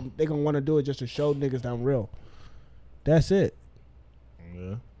do, but they gonna want to do it just to show niggas that I'm real. That's it.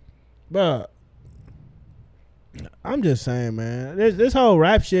 Yeah. But I'm just saying, man. This whole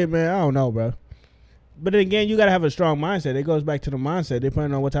rap shit, man. I don't know, bro. But then again, you gotta have a strong mindset. It goes back to the mindset.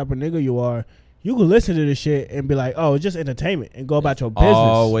 Depending on what type of nigga you are, you can listen to this shit and be like, "Oh, it's just entertainment," and go about your business.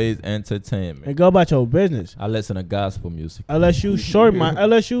 Always entertainment. And go about your business. I listen to gospel music. Unless you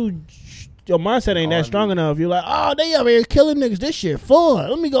your mindset ain't that strong enough. You're like, "Oh, they over here killing niggas. This shit fun.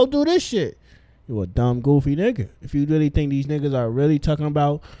 Let me go do this shit." You a dumb, goofy nigga. If you really think these niggas are really talking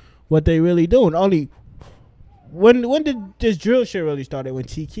about what they really doing, only. When did this drill shit really started? When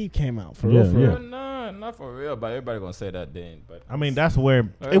T Keith came out, for real, for yeah. real. No, not for real. But everybody gonna say that then. But I mean, that's where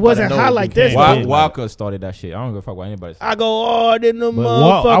It wasn't hot like this. Why- though. Walker started that shit. I don't give a fuck what anybody says. I go hard in the But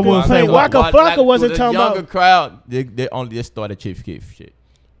I wouldn't motherfucker. say Waka Flocka wasn't talking younger about. crowd. They only just started Chief Keef shit.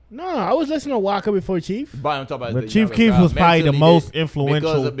 No, I was listening to Waka before Chief. But I'm talking about But the Chief younger Keef crowd. was probably the Mentally, most they-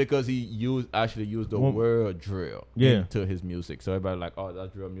 influential. because he actually used the Well, word drill yeah. into his music. So everybody like, oh,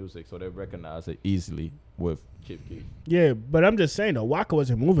 that's drill music. So they recognize it easily with Chief Keef. Yeah, but I'm just saying though, Waka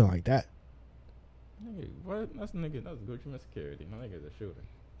wasn't moving like that. Nigga, what? That's Gucci Mane security. My nigga's a shooter.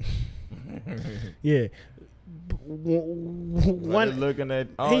 Yeah. One looking at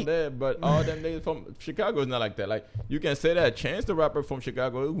all he- that, but all them niggas from Chicago is not like that. Like you can say that Chance the rapper from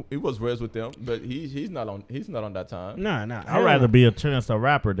Chicago, he was raised with them, but he's not on that time. Nah. I'd rather be a Chance the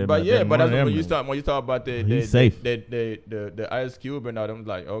Rapper than. But yeah, than but one that's of when you them. talk about the He's safe. the Ice Cube and all them,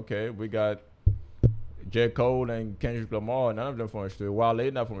 like, okay, we got J. Cole and Kendrick Lamar, none of them from the street.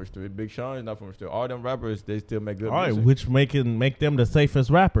 Wale not from the street. Big Sean is not from the street. All them rappers, they still make good All right, music. which make them the safest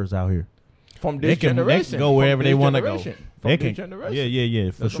rappers out here. From They this can generation. go From wherever they this want to go. generation. From They this can, generation. yeah,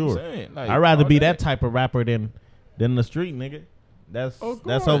 for That's what I'm sure. saying. Like, I'd rather all be that type of rapper than the street nigga. That's Of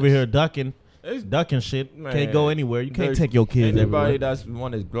over course. here ducking It's shit. Man, Can't go anywhere. You can't there's take your kids Anybody everywhere. that's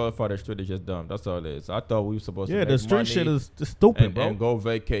want to glorify the street is just dumb. That's all it is. I thought we were supposed to Yeah, make the street money shit is stupid, and, bro. and go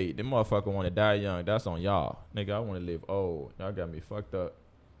vacate. Them motherfucker want to die young. That's on y'all. Nigga, I want to live old. Y'all got me fucked up.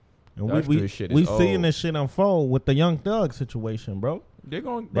 And that we street shit is we seeing old. this shit unfold with the Young Thug situation, bro. They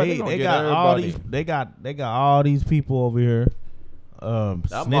gonna They get got all everybody. these they got all these people over here That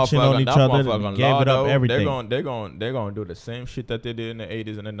snitching on each that other motherfucker and gave it up Lardo, everything. They're gonna do the same shit that they did in the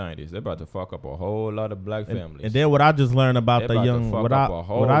 80s and the 90s. They're about to fuck up a whole lot of black families. And then what I just learned about They're the about young to fuck what up I a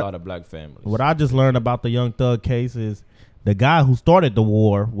whole what I lot of black families. what I just learned about the Young Thug case is the guy who started the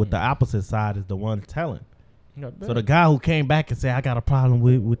war with the opposite side is the one telling. So the guy who came back and said, I got a problem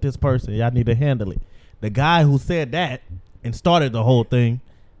with this person, y'all need to handle it. The guy who said that and started the whole thing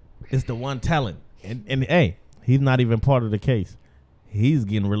is the one telling. And hey, he's not even part of the case. He's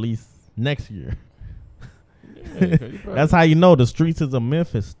getting released next year. That's how you know the streets is a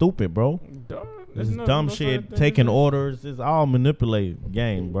myth. It's stupid, bro. This dumb shit, taking orders. It's all manipulated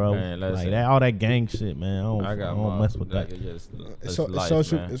game, bro. Man, like listen. that, all that gang shit, man. I got don't mess with that. It's It's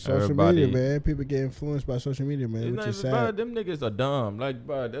social media, man. People get influenced by social media, man, It's which not is even bad. sad. Them niggas are dumb. Like,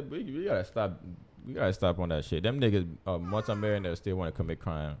 bro, we gotta stop. We gotta stop on that shit. Them niggas, multi-millionaires, still want to commit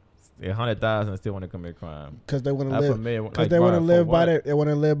crime. 100,000 still want to commit crime. Because they want to Half a live. million, Because like, they want to bro, live for by what? their. They want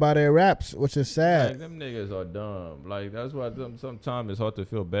to live by their raps, which is Like, sad. them niggas are dumb. Like, that's why sometimes it's hard to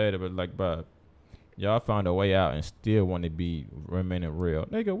feel bad, but like, bro, y'all found a way out and still want to remaining real.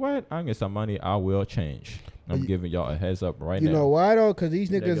 Nigga, what? I can get some money. I will change. I'm giving y'all a heads up right You now. know why though? Because these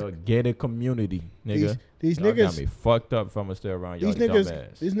niggas, Nigga, get a community, nigga. these Y'all got niggas, me fucked up if I'm still around y'all these niggas,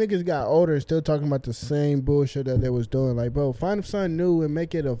 dumbass. these niggas got older and still talking about the same bullshit that they was doing. Like, bro, find something new and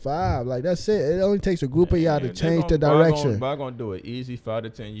make it a vibe. Like, that's it. It only takes a group of y'all to Man, change they the gonna- direction. Bro gonna do it easy 5 to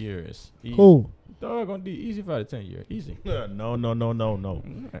 10 years. Easy. Who? Dog gonna do easy 5 to 10 years. Easy. No.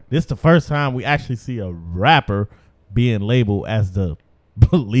 This the first time we actually see a rapper being labeled as the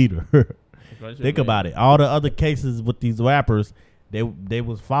leader. Think about it. All the other cases with these rappers, they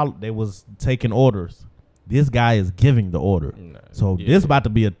was taking orders. This guy is giving the order. So this about to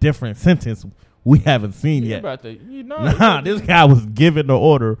be a different sentence we haven't seen yet. This guy was giving the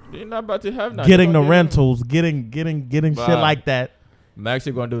order. You're not about to have getting the rentals, getting shit like that.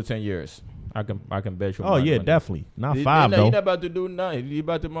 Maxie gonna do 10 years. I can bet you. Oh yeah, definitely. Not 5 though. He not about to do nothing. He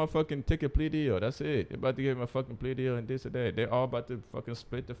about to motherfucking take a plea deal. That's it. They about to give him a fucking plea deal and this and that. They all about to fucking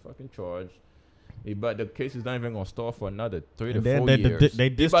split the fucking charge. But the case is not even gonna start for another 3 to 4 years.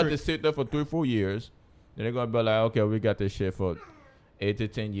 They about to sit there for 3 or 4 years. Then they're gonna be like, okay, we got this shit for 8 to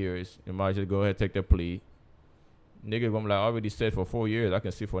 10 years. You might just go ahead and take the plea. Nigga gonna be like, I already said for 4 years. I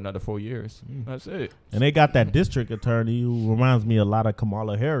can see for another 4 years. That's it. And they got that district attorney who reminds me a lot of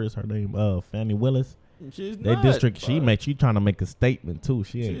Kamala Harris. Her name, Fannie Willis. She's they not. District. She trying to make a statement too.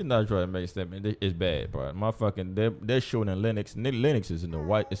 She's not trying to make a statement. It's bad, bro. Motherfucking, they're shooting in Lennox. Lennox is in the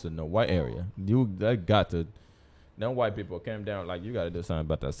white. It's in the white area. That got to. Them white people came down like you got to do something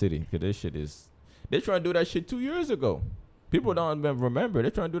about that city because this shit is. They trying to do that shit 2 years ago. People don't even remember. They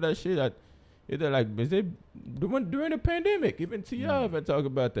trying to do that shit at. During the pandemic, even T.I. even talk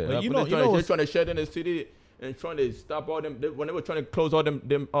about that. But they're trying to shut in the city and trying to stop all them when they were trying to close all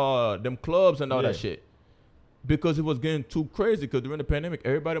them clubs and all that shit because it was getting too crazy. Because during the pandemic,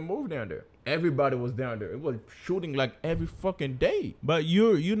 everybody moved down there. Everybody was down there. It was shooting like every fucking day. But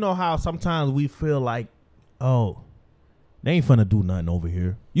you know how sometimes we feel like, oh, they ain't finna do nothing over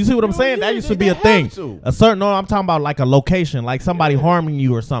here. You see what I'm saying? That used to be a thing. I'm talking about like a location, like somebody harming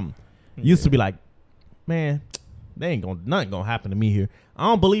you or something. Used to be like, man, nothing gonna happen to me here. I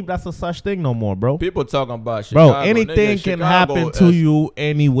don't believe that's a such thing no more, bro. People talking about Chicago. Bro, anything can happen to you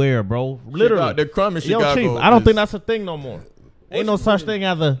anywhere, bro. Literally. The crime in Chicago. Chief, I don't think that's a thing no more. Ain't no such thing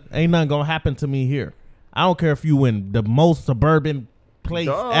as ain't nothing gonna happen to me here. I don't care if you in the most suburban place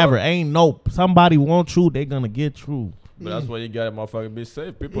ever. Somebody wants you, they gonna get you. But that's why you gotta motherfucking be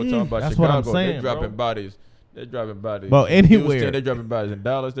safe. People talking about that's Chicago. What I'm saying, they're dropping bodies. They're dropping bodies. Bro, anywhere. Houston, they're dropping bodies in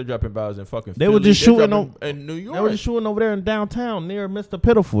Dallas. They're dropping bodies in fucking They Philly. were just shooting in New York. They were just shooting over there in downtown near Mr.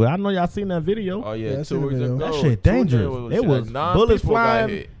 Pitiful. I know y'all seen that video. Oh, yeah. 2 weeks ago. ago. That shit dangerous. It was bullets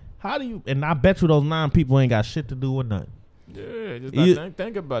flying. How do you... And I bet you those 9 people ain't got shit to do with nothing. Yeah, just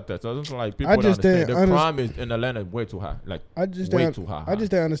think about that. So it's like people don't understand. The crime is in Atlanta way too high. Like, way too high. I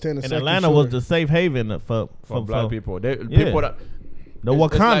just don't understand the And Atlanta was the safe haven for black people. The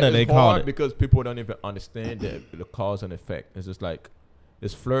Wakanda, they call it. Because people don't even understand the cause and effect. It's just like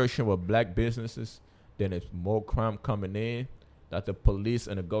it's flourishing with black businesses. Then it's more crime coming in that the police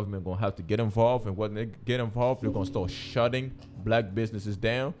and the government going to have to get involved. And when they get involved, they're going to start shutting black businesses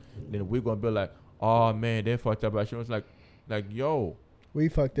down. Then we're going to be like, oh, man, they fucked up. It's like, yo. We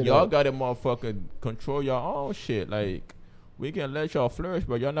fucked it up. Y'all got to motherfucking control your own shit. Like, we can let y'all flourish,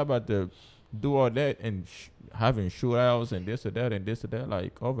 but y'all not about to do all that and having shootouts and this or that and this or that,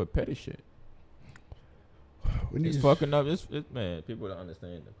 like over petty shit. It's fucking up. Man, people don't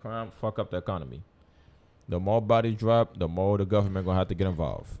understand. The crime fuck up the economy. The more bodies drop, the more the government gonna have to get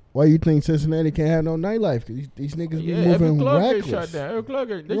involved. Why you think Cincinnati can't have no nightlife? Cause these niggas be moving reckless. Shut down. Every club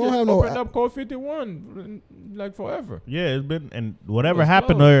they just opened up Code 51 like forever. Yeah, it's been and whatever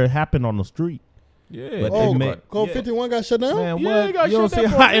happened there happened on the street. Yeah, but Code 51 got shut down. Man, yeah, what? Got you don't shut see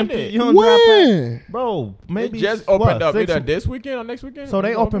down how for a empty. minute. You don't when? Bro, maybe it just opened up either this weekend or next weekend. So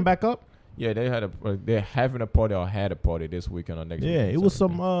they opened back up. Yeah, they're having a party or had a party this weekend or next weekend. Yeah, it was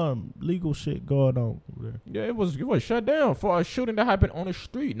some legal shit going on over there. Yeah, it was shut down for a shooting that happened on the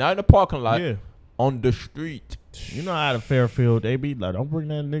street, not in the parking lot. Yeah, on the street. You know how the Fairfield they be like, don't bring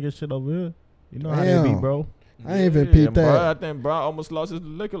that nigga shit over here. You know how they be, bro. I ain't even peeped that. I think bro almost lost his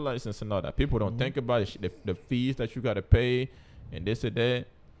liquor license and all that. People don't think about it. The fees that you got to pay and this and that.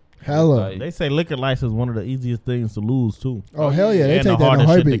 Hella. Like, they say liquor license is one of the easiest things to lose too. Oh hell yeah, they and take the that in a hardest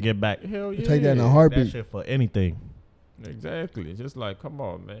shit to heartbeat. get back. Hell yeah, they take that in a heartbeat. That shit for anything. Exactly. It's just like, come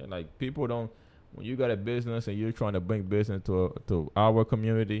on, man. Like people don't. When you got a business and you're trying to bring business to our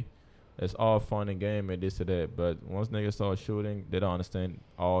community, it's all fun and game and this and that. But once niggas start shooting, they don't understand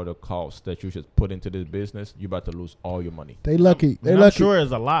all the costs that you should put into this business. You about to lose all your money. They lucky. I'm sure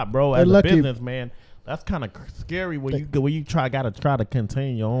it's a lot, bro. As a businessman, that's kind of scary when you gotta try to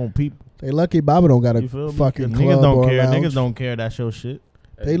contain your own people. They lucky Baba don't got a fucking club niggas don't or care. lounge. Niggas don't care. That's your shit.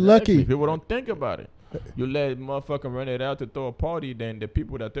 They lucky. People don't think about it. You let motherfucker run it out to throw a party, then the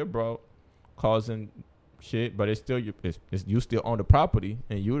people that they brought causing shit, but it's still you still own the property,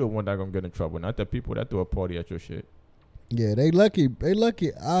 and you the one that gonna get in trouble, not the people that throw a party at your shit. Yeah, they lucky. They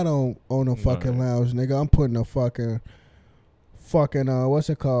lucky. I don't own a fucking lounge, nigga. I'm putting a fucking what's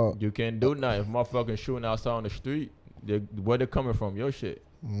it called? You can't do nothing. If motherfucking shooting outside on the street, where they coming from? Your shit.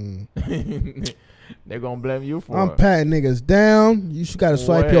 They gonna blame you for I'm it. patting niggas down. You just gotta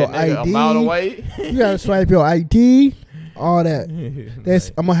swipe Wait, your nigga, ID. a mile away. You gotta swipe your ID. All that.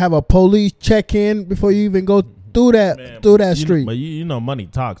 I'm gonna have a police check in before you even go through that Man, through that you street. Know, but you know, money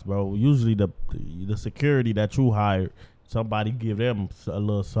talks, bro. Usually the security that you hired, somebody give them a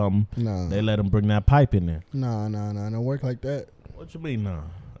little something. Nah, They let them bring that pipe in there. nah. Don't work like that. What you mean, nah?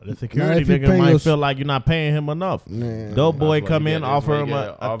 The security if you nigga pay might your feel like you're not paying him enough. Man. Dope boy That's why come you in, get- offer that's him why you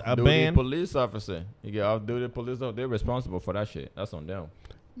get a off-duty band. police officer. You get off-duty police officer. They're responsible for that shit. That's on them.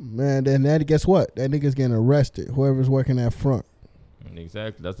 Man, then that guess what? That nigga's getting arrested. Whoever's working that front.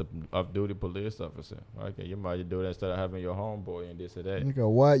 Exactly. That's the off-duty police officer. Okay, you might do that instead of having your homeboy and this or that. Nigga,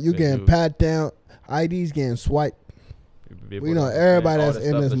 what? You They getting do. pat down? IDs getting swiped. People We know don't everybody understand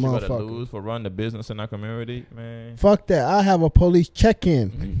that's all in the this stuff that you gotta motherfucker. lose for running the business in our community, man. Fuck that. I have a police check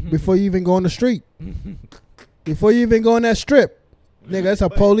in before you even go on the street. Before you even go on that strip. Nigga, that's a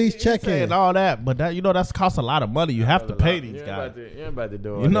police check in. And all that, but that that's cost a lot of money. You have to pay these guys. You ain't about to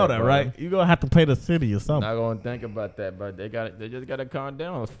do all You know that, bro. right? You gonna have to pay the city or something. Not gonna think about that, but they just gotta calm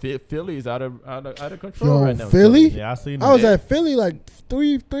down. Philly's out of control Yo, right now. Philly? Yeah, I seen I was that. at Philly like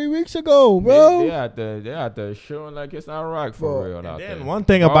three weeks ago, bro. They out there showing like it's Iraq for Bro. real And out then there. one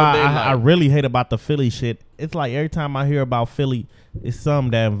thing All about day I long. really hate about the Philly shit, it's like every time I hear about Philly, it's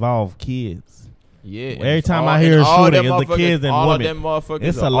some that involve kids. Yeah. Every time I hear a shooting, it's the kids and all women. Of them motherfuckers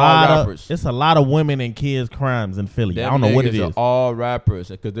It's are a all lot rappers. of women and kids crimes in Philly. I Them don't know what it niggas is. are all rappers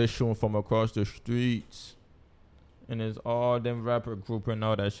because they're shooting from across the streets. And it's all them rapper group and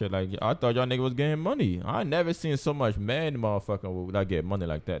all that shit. Like, I thought y'all niggas was getting money. I never seen so much mad motherfucker that get money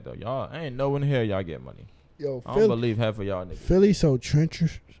like that, though. Y'all ain't no one here y'all get money. Yo, I don't believe half of y'all niggas. Philly so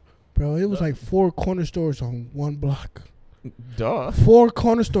trenchers. Bro, it was like 4 corner stores on one block. Duh. 4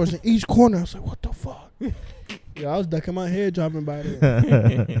 corner stores in each corner. I was like, what the fuck? Yeah, I was ducking my head driving by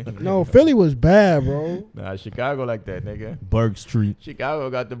there. No, Philly was bad, bro. Nah, Chicago like that, nigga. Berg Street. Chicago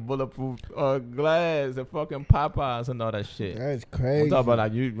got the bulletproof glass and fucking Popeyes and all that shit. That's I'm crazy. talking about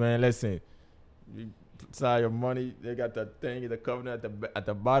like you, man. Listen, you side your money. They got the thing, the covenant at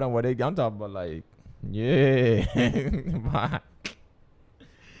the bottom where they. I'm talking about like, yeah.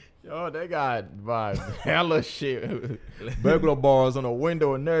 Yo, they got hella shit. Burglar bars on the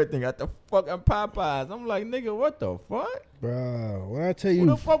window and everything at the fucking Popeyes. I'm like, nigga, what the fuck? Bro, when I tell Who you,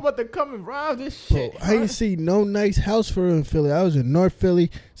 the fuck about to come and rob this bro, shit? I ain't see no nice house for real in Philly. I was in North Philly,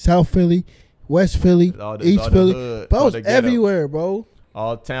 South Philly, West Philly, All the- East all the Philly. hood, But I all was the ghetto. everywhere, bro.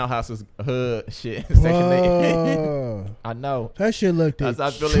 All townhouses, hood shit. Section 8. Bro, I know. that shit looked That's how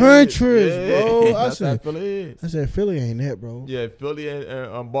like Philly treacherous, is. bro. I That's how said, Philly is. I said, Philly ain't it, bro. Yeah, Philly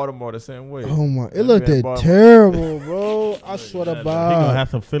and Baltimore the same way. Oh my, it That's looked been Baltimore. terrible, bro. I swear to He gonna God. have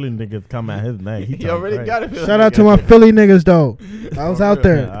some Philly niggas come at his name. He already got it. Shout out to my Philly niggas though. I was out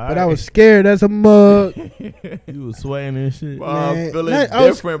there, but I was scared as a mug. You was sweating and shit. Man, Philly I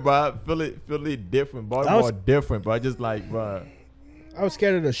was- different, bro. Philly different. Baltimore different, bro. Just like, bro. I was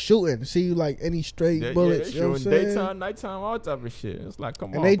scared of the shooting. See like any straight bullets. They You know what I'm shooting saying? daytime, nighttime, all type of shit. It's like,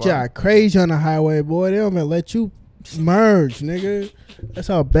 come And on, they bro. drive crazy on the highway, boy. They don't even let you merge, nigga. That's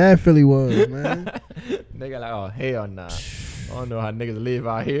how bad Philly was, man. Nigga like, oh hell nah. I don't know how niggas live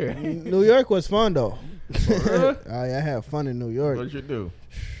out here. New York was fun though. real? Oh yeah, I had fun in New York. What you do?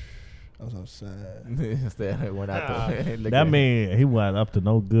 I was outside. Instead, I went out there. That man, he wasn't up to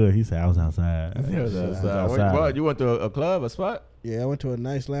no good. He said I was outside. He was I was outside. outside. What, you went to a club, a spot? Yeah, I went to a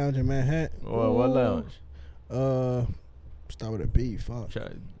nice lounge in Manhattan. What lounge? Start with a B. Fuck.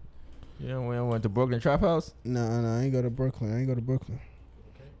 You know, when I went to Brooklyn Trap House? No, I ain't go to Brooklyn. I ain't go to Brooklyn.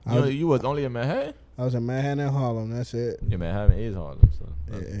 You was only in Manhattan? I was in Manhattan and Harlem. That's it. Yeah, Manhattan is Harlem. So.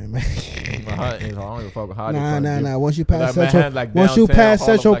 Yeah, man. Manhattan is Harlem. I don't give a fuck with Harlem. Nah. Once you pass Like Central, Manhattan, like once you downtown, pass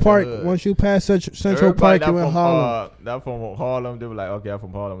Harlem Central like a Park, hood. once you pass Central Everybody Park, that you in from, Harlem. that from Harlem, they were like, okay, I'm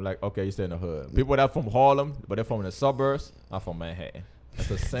from Harlem. Like, okay, you stay in the hood. People that from Harlem, but they're from the suburbs, I'm from Manhattan. It's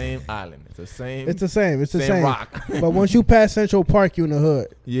the same island. It's the same. It's the same. It's the same. rock. But once you pass Central Park, you in the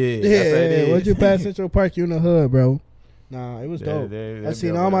hood. Yeah, that's how it Yeah. is. Once you pass Central Park, you in the hood, bro. Nah, it was They- dope. they I be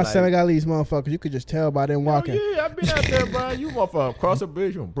seen over all my there like- Senegalese motherfuckers. You could just tell by them walking. Oh, yeah, I've been out there, bro. You motherfucker cross a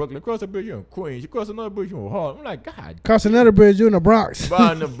bridge, you in Brooklyn. Cross a bridge, you in Queens. You cross another bridge, you in Harlem. I'm like, God. Cross another bridge, you in the Bronx.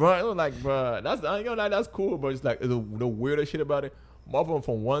 Bro, in the Bronx, I'm like, bro, that's I ain't gonna lie, that's cool, but it's like the weirdest shit about it. Motherfucker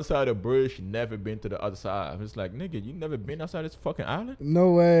from one side of the bridge never been to the other side. It's like, nigga, you never been outside this fucking island?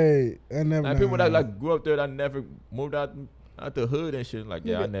 No way. I never. Like people that like grew up there that never moved out the hood and shit. Like,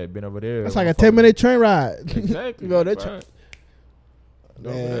 yeah, I Nigga. never been over there. That's like a Motherfucker. 10-minute train ride. Exactly. You know, they bro. Over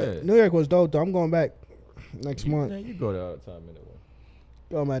Man, there. New York was dope though. I'm going back next month. Man, you go there all the time anyway.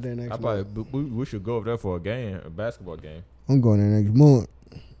 I'm out there next I month. probably we should go over there for a game, a basketball game. I'm going there next month.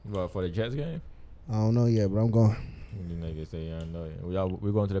 Well, for the Jets game. I don't know yet, but I'm going. You niggas say you don't know.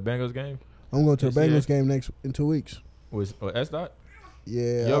 We're going to the Bengals game. I'm going to the This year? Bengals game in 2 weeks. With S dot.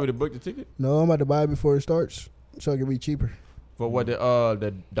 Yeah. You already booked the ticket No, I'm about to buy it before it starts, so it can be cheaper. for what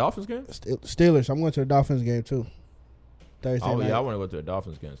the Dolphins game? Steelers. I'm going to the Dolphins game too. Thursday Oh night. yeah, I want to go to the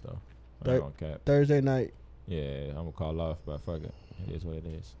Dolphins games though. I ain't gonna cap. Thursday night. Yeah, I'm gonna call off, but fuck it. It is what it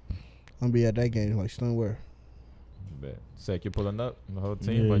is. I'm gonna be at that game like somewhere. Bet. Sek, you pulling up the whole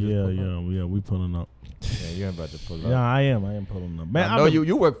team? but just pulling up? we pulling up. Yeah, you ain't about to pull up. Yeah, I am pulling up. Man, I know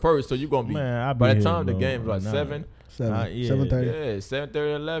you work first, so you gonna be. Man, I be by the here, time the bro. game is like Nah. 7. 7:30. Yeah,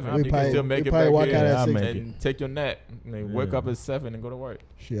 7:30, 11. We You can probably- still make we it probably back walk here out at I'll 6. make and take your nap. And then wake Yeah. up at 7 and go to work.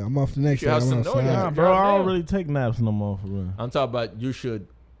 Shit, I'm off the next You day. have I'm some outside. noise. Nah, Yeah. bro, I don't Goddamn. really take naps no more for real. I'm talking about you should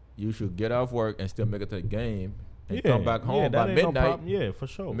get off work and still make it to the game and Yeah, come back home yeah, by that ain't no midnight. problem. Yeah, for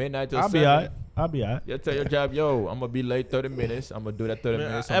sure. Midnight till I'll 7. be alright. I'll be alright. You tell your job, yo, I'm gonna be late 30 minutes. I'm gonna do that 30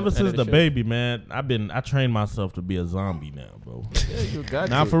 minutes. I'm Ever gonna since end the shit. baby, man, I trained myself to be a zombie now, bro. Yeah, you got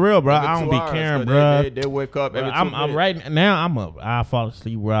Nah, to. for real, bro. Every I don't 2 be hours, caring, 'cause bro. They wake up every 2 I'm minutes. right now. I'm a I fall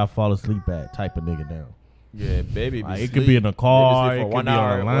asleep where I fall asleep at type of nigga now. Yeah, baby. Like, be it could be in a car, Baby it sleep could for 1 be on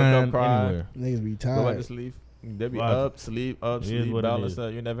hour, a wake line, up, cry, anywhere. Niggas be go back to tired. sleep. They be Right. up, sleep, It is what it balance is.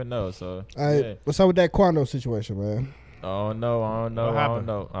 up. You never know. So All right, yeah. what's up with that Quando situation, man? I don't know. What happened?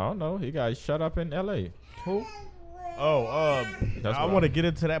 I don't know. He got shut up in L.A. Who? Oh, That's I what want to get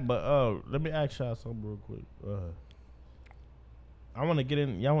into that, but let me ask y'all something real quick. I want to get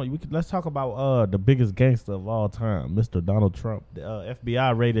in. Y'all let's talk about the biggest gangster of all time, Mr. Donald Trump. The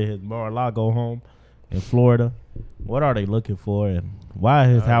FBI raided his Mar-a-Lago home in Florida. What are they looking for, and why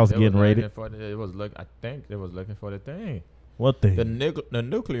his house They getting was raided? looking for I think they was looking for the thing. What thing? The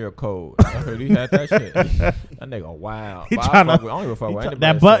nuclear code. I heard he had that shit. That nigga wild. He But I tryna- fuck with- I don't give a fuck what anybody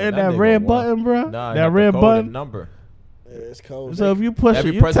that say. button, that nigga red wild. button, bro. Nah, that not the red code, button. the number. Yeah, it's cold. So if you push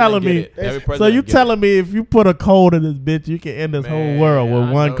Every it, you president telling get me. it. Every So president you get telling it. me if you put a code in this bitch, you can end this whole Man, world with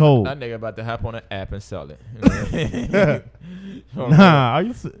I one know code. That nigga about to hop on an app and sell it. Nah, are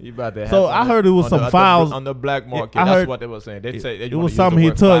you? You about to So have I heard it was on some the- files. on the black market. I That's heard what they were saying. They say they It wanna was use something the he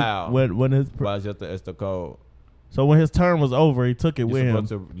word took file, when his but it's just it's the code. so when his term was over, he took it You're with him.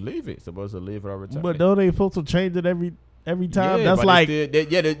 supposed to leave it. Supposed to leave it or return But it. don't they supposed to change it every time? Yeah, That's but like they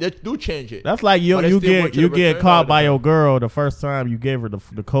do change it. that's like you but they you still want get you you to get return caught all by the your time. girl the first time you gave her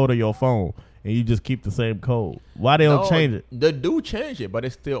the code of your phone, and you just keep the same code. Why they don't No, change it? They do change it, but they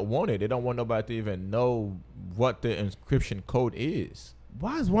still want it. They don't want nobody to even know what the encryption code is.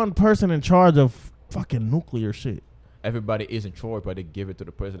 Why is one person in charge of fucking nuclear shit? Everybody is in charge, but they give it to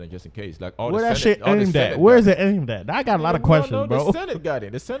the president just in case. Like all Where the that Senate, shit all the aimed Senate at? Where is got it aimed at? I got a lot of Well, questions, no, bro. The Senate got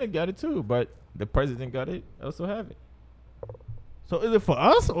it. The Senate got it too, but the president got it. Also have it So is it for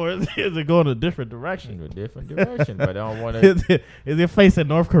us or is it going a different in direction? a different direction. But I don't want to. Is it facing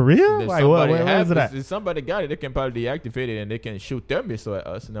North Korea? Like what? Where is it at? If somebody got it, they can probably deactivate it and they can shoot their missile at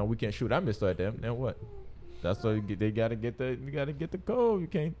us. Now we can shoot our missile at them. Then what? That's what they gotta get the. You gotta get the code. You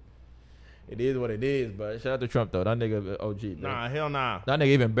can't. It is what it is. But shout out to Trump though. That nigga OG. Bro. Nah, hell nah. That nigga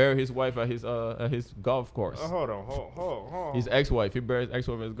even buried his wife at his golf course. Hold on. His ex-wife. He buried his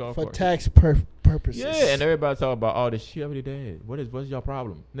ex-wife at his golf For course. tax purposes. Yeah, and everybody talk about all this shit every day. What's your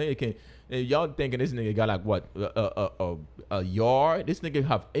problem? Nigga can and y'all thinking this nigga got like what a yard? This nigga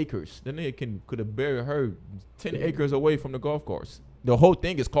have acres. The nigga could have buried her 10 acres away from the golf course. The whole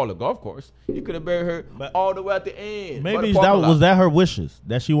thing is called a golf course. You could have buried her But all the way at the end. by Maybe the parking lot. was that her wishes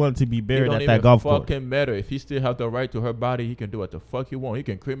that she wanted to be It buried don't at even that golf course. fucking matter. If he still have the right to her body, he can do what the fuck he want. He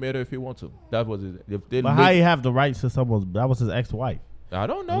can cremate her if he wants to. That was his. If they But how he have the rights to someone? That was his ex-wife. I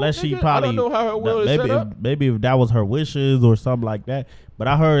don't know. Unless she nigga. probably I don't know how her will is maybe set up. maybe if that was her wishes or something like that. But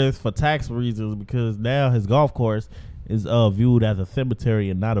I heard it's for tax reasons because now his golf course is viewed as a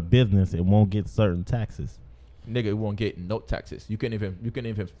cemetery and not a business and won't get certain taxes. Nigga won't get no taxes. You can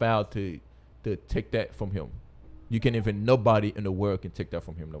even file to take that from him. You can even nobody in the world can take that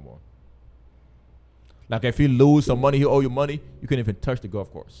from him no more. Like if he lose some money, he owe you money. You can't even touch the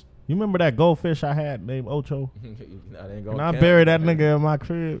golf course. You remember that goldfish I had named Ocho? Nah, they ain't gonna And I count. buried that nigga in my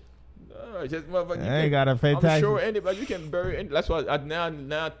crib. No, just motherfucker. I ain't gotta pay I'm taxes. sure anybody you can bury. That's why I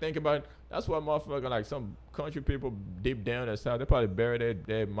now think about it. That's why motherfucker like some country people deep down in the south, they probably bury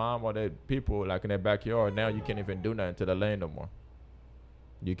their mom or their people like in their backyard. Now you can't even do nothing to the land no more.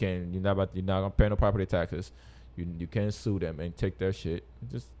 You can't. You're not gonna pay no property taxes. You can't sue them and take their shit.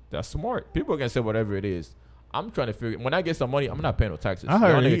 That's smart. People can say whatever it is. I'm trying to figure. When I get some money, I'm not paying no taxes. I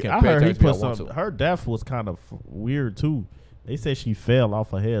heard Y'all nigga he, can I pay heard he taxes if put y'all want some. to. Her death was kind of weird too. They said she fell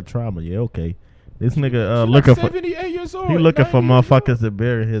off her head trauma. Yeah, okay. This nigga She looking like for 78 years old. he looking for 90 years motherfuckers to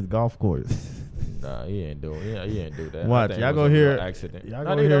bury his golf course. Nah, he ain't do that. Watch, I think y'all it go was a hear- real accident. y'all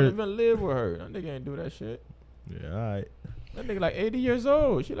Nah, go they don't hear- even live with her. That nigga ain't do that shit. Yeah, all right. That nigga like 80 years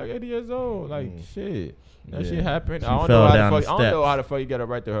old. She like 80 years old. Like shit. That shit Yeah. happened. She I don't fell know how down the the fuck. I don't know steps. how the fuck you got a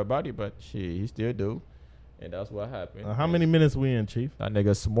right to her body, but shit, he still do. And that's what happened. How many minutes we in, Chief? That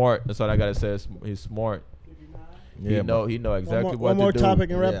nigga smart. That's all I gotta say. He's smart. Yeah, He know exactly one what more to do.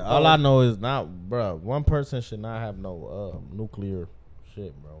 topic and wrap. Yeah, all I know is not, bro. One person should not have no nuclear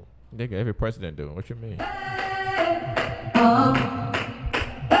shit, bro. Nigga, every president do. What you mean?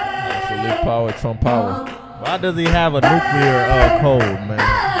 Absolute power, Trump power. Why does he have a nuclear code, man?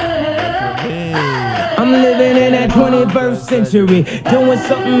 I'm living in that 21st century, doing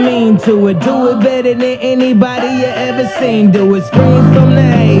something mean to it. Do it better than anybody you ever seen. Do it. Screams from the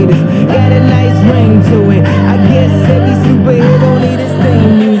haters, got a nice ring to it. I guess every superhero need his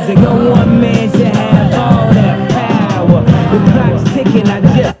theme music. No one man should have all that power. The clock's ticking. I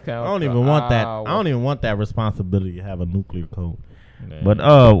just I don't even want that. I don't even want that responsibility to have a nuclear code.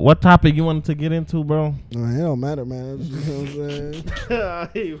 But what topic you wanted to get into, bro? It don't matter, man. You know what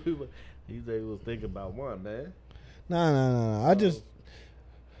I'm saying? He said he was thinking about one, man. Nah. I just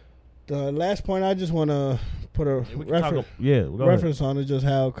the last point. I just want to put a reference. Go Reference on it, just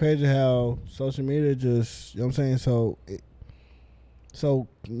how crazy how social media just, you know what I'm saying, so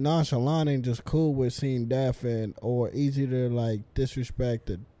nonchalant and just cool with seeing death and or easy to like disrespect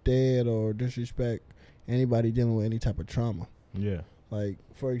the dead or disrespect anybody dealing with any type of trauma. Yeah. Like,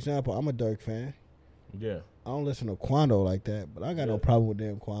 for example, I'm a Dirk fan. Yeah. I don't listen to Quando like that, but I got no problem with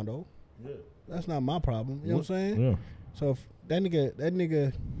damn Quando. Yeah. That's not my problem. You know what I'm saying? Yeah. So if that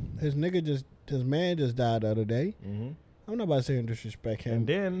nigga, his man just died the other day. Mm-hmm. I'm not about to say and disrespect him And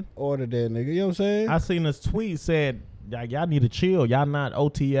then or the dead nigga. You know what I'm saying? I seen this tweet said, y'all need to chill. Y'all not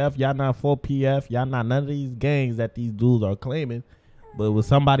OTF. Y'all not 4PF. Y'all not none of these gangs that these dudes are claiming. But when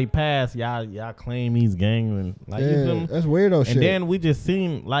somebody pass, y'all claim these gangs and like, you feel me? That's weirdo shit. And then we just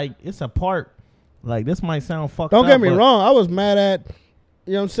seen like it's a part. Like this might sound fucked Don't up. get me but- wrong. I was mad at,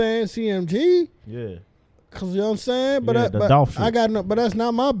 you know what I'm saying, CMG. Yeah. Cause you know what I'm saying, but Yeah, the Dolph I shit. got no, but that's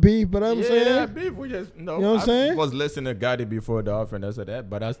not my beef. But I'm saying, that beef, we just You know what I'm I saying? was listening to Gotti before the offering and that,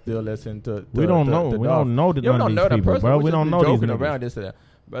 but I still listen to. We don't know. We don't know the Yeah, we none of don't know these the people, person. bro. We We just don't be know these joking niggas. around this and that.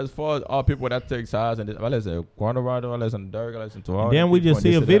 But as far as all people that take sides and this, I listen to Quando Rondo, I listen to Dirk, I listen to all. And then these we people just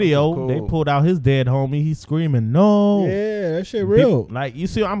and see a this and that, which is video. cool. They pulled out his dead homie. He's screaming, "No!" yeah, that shit real. Like you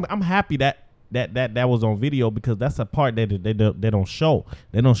see, I'm happy that was on video because that's a part that they don't show.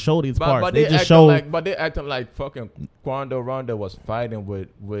 They don't show these parts. But They they just show. but they acting like fucking Quando Rondo was fighting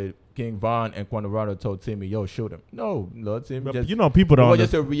with King Von and Quando Rondo told Timmy, "Yo, shoot him." No, Timmy But just you know, people it don't. was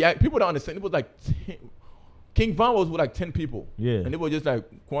just a react. People don't understand. It was like King Von was with like 10 people. Yeah. And it was just like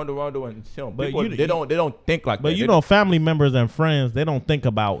Quando Rondo and him. But People, you- they don't think like that. But you They know, don't- family members and friends, they don't think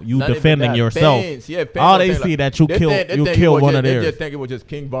about you not even defending that. yourself. Fans, yeah, fans All don't they think see like- that you they kill think- they you think kill it was one just, of They theirs. just think it was just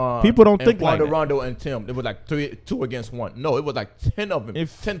King Von. People don't and think like Quando that. Rondo and Tim. It was like two against one. No, it was like 10 of them.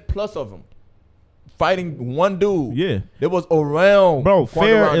 If- 10 plus of them. Fighting one dude. Yeah. It was around. Bro,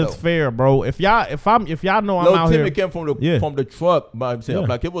 Quando fair Rondo. is fair, bro. If y'all know I'm Lil out Timmy here, came from Yeah. the truck by himself. Yeah.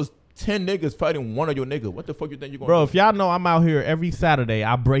 Like it was 10 niggas fighting one of your niggas. What the fuck you think you gonna bro. do? If y'all know I'm out here every Saturday,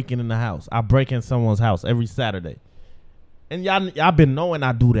 I break in the house. I break in someone's house every Saturday, and y'all been knowing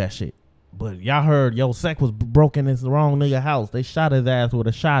I do that shit. But y'all heard Yo Sec was broken in the wrong nigga house. They shot his ass with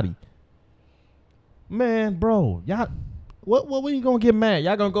a shotty. Man, bro, y'all. What when you gonna get mad?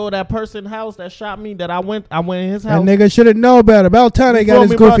 Y'all gonna go to that person's house that shot me that I went in his That house? nigga should have known better. About time they You got feel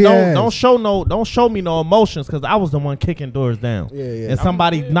his me, bro? goofy ass. Don't show me no emotions because I was the one kicking doors down. Yeah. And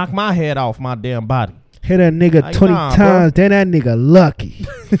somebody knocked my head off my damn body. Hit a nigga Like, 20 nah, times, then that nigga lucky.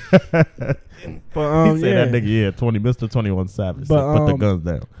 But He said that nigga, 20, Mr. 21 Savage. But, So put the guns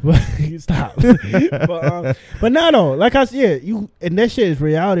down. Stop. but no, though. Like I said, and that shit is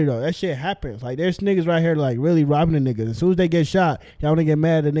reality though. That shit happens. Like there's niggas right here like really robbing the niggas. As soon as they get shot, y'all wanna get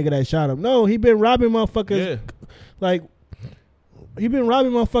mad at the nigga that shot him. No, he been robbing motherfuckers. Like he been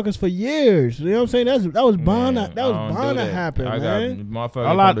robbing motherfuckers for years. You know what I'm saying? That was bound to happen, I man. got motherfuckers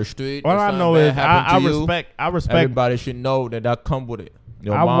All on the street. All if I something know bad is happened to you, I respect. Everybody should know that come with it.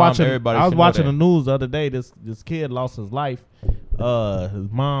 Your I mom, was everybody should know watching that. the news the other day. This kid lost his life.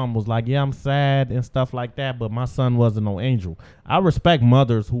 His mom was like, "Yeah, I'm sad and stuff like that," but my son wasn't no angel. I respect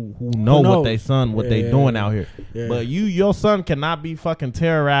mothers who know what they son, what they doing out here. Yeah. But your son cannot be fucking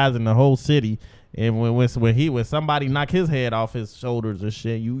terrorizing the whole city. And when somebody knock his head off his shoulders and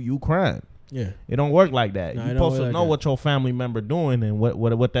shit, you crying. Yeah. It don't work like that. No, it You're don't supposed to work like know that. what your family member doing and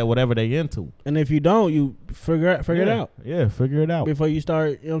whatever they into. And if you don't, you figure it out Yeah, figure it out. before you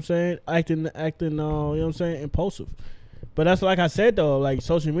start. You know what I'm saying? Acting. You know what I'm saying? Impulsive. But that's like I said though. Like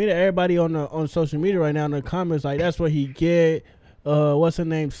social media, everybody on social media right now in the comments like that's what he get. What's her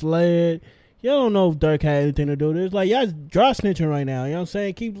name? Sled. You don't know if Dirk had anything to do with this. Like y'all draw snitching right now. You know what I'm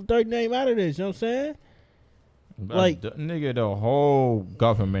saying? Keep Dirk name out of this. You know what I'm saying? Like- nigga, the whole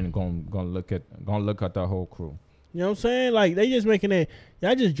government gonna look at the whole crew. You know what I'm saying? Like they just making it.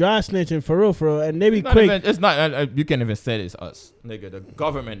 Y'all just dry snitching for real, and they be It's not quick. even- it's not. You can't even say it's us, nigga. The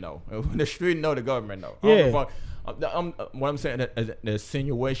government know. The street know. The government know. I don't Yeah. give a fuck. What I'm saying, the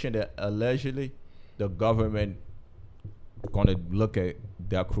insinuation that allegedly the government gonna look at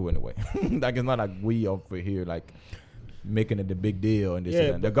that crew anyway. Like it's not like we over here like making it the big deal and this Yeah,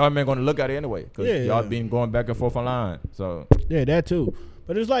 and that. The government gonna look at it anyway because Yeah, y'all yeah. been going back and forth online. So Yeah, that too.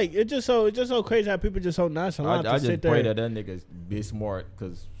 But it's like it's just so crazy how people just so nonchalant I to just sit pray there. that niggas be smart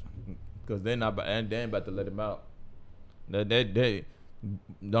because they're not and they ain't about to let him out. They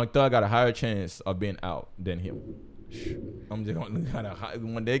Young Thug got a higher chance of being out than him. I'm just gonna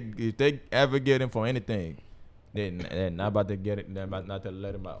when if they ever get him for anything, they're not about to get it. They're about not to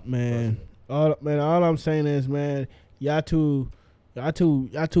let him out. Man, all I'm saying is, man, y'all too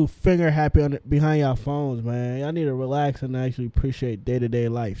finger happy behind y'all phones, man. Y'all need to relax and actually appreciate day-to-day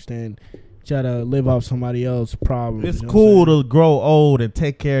life. Stand, try to live off somebody else's problems. It's you know cool what I'm to grow old and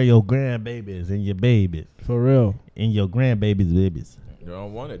take care of your grandbabies and your babies saying? For real. and your grandbabies' babies. They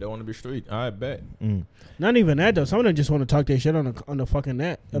don't want it. They want to be street. I bet. Not even that though. Some of them just want to talk their shit on the fucking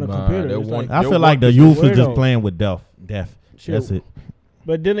net on the Nah, computer. they It's want- like- I Yo, feel like what the is youth is weirdo? just playing with death. Shit. That's it.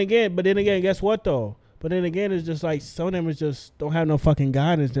 But then again, guess what though? But then again, it's just like some of them is just don't have no fucking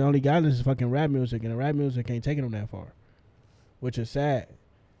guidance. The only guidance is fucking rap music, and the rap music ain't taking them that far, which is sad.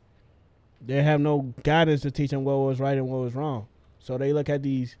 They have no guidance to teach them what was right and what was wrong. So they look at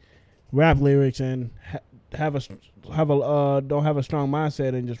these rap lyrics and don't have a strong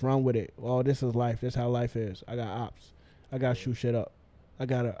mindset and just run with it. Oh, this is life. This is how life is. I got ops. I gotta shoot shit up. I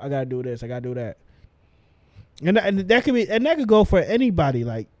gotta do this. I gotta do that. And that could go for anybody.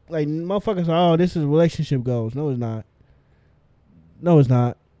 Like motherfuckers are, oh, this is relationship goals. No, it's not. No, it's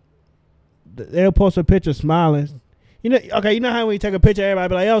not. They'll post a picture smiling. You know how when you take a picture, everybody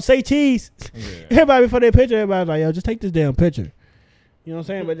be like, yo, say cheese. Yeah. Everybody before their picture, everybody's like, yo, just take this damn picture. You know what I'm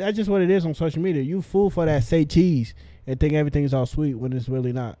saying? But that's just what it is on social media. You fool for that say cheese and think everything's all sweet when it's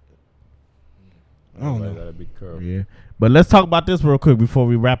really not. I don't know. Gotta be careful. Yeah. But let's talk about this real quick before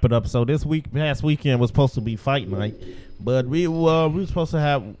we wrap it up. So this past weekend was supposed to be fight night, but we were supposed to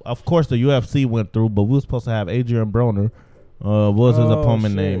have, of course, the UFC went through, but we were supposed to have Adrian Broner. What was his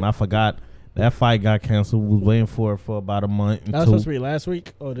opponent shit. name? I forgot. That fight got canceled. We was waiting for it for about a month. That was supposed to be last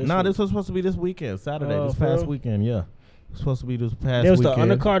week? Or this week? This was supposed to be this weekend, Saturday, Oh, this for past real? weekend. Yeah, it was supposed to be this past It was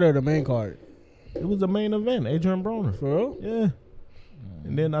weekend. the undercard or the main card? It was the main event, Adrian Broner. For real? Yeah.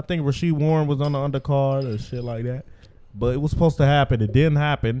 And then I think Rasheed Warren was on the undercard and shit like that. But it was supposed to happen. It didn't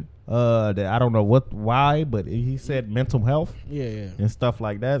happen. I don't know why, but he said mental health Yeah. and stuff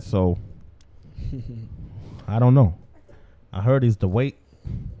like that. So I don't know. I heard he's the weight.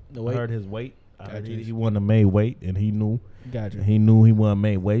 The I weight. heard his weight. I heard Gotcha. he wasn't a made weight, and he knew. Gotcha. He knew he wasn't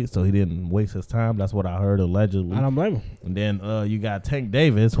made weight, so he didn't waste his time. That's what I heard allegedly. I don't blame him. And then you got Tank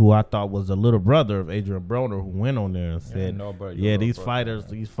Davis, who I thought was the little brother of Adrian Broner, who went on there and said, these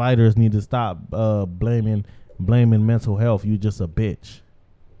fighters need to stop blaming mental health. You just a bitch.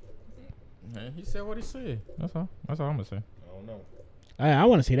 Man, he said what he said. That's all I'm gonna say. I don't know. I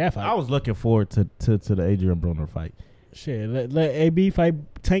want to see that fight. I was looking forward to the Adrian Broner fight. Shit, let AB fight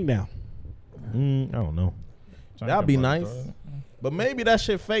Tank down. I don't know. That'd be nice. But maybe that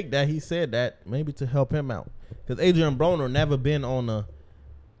shit fake that he said that, maybe to help him out. Because Adrian Broner never been on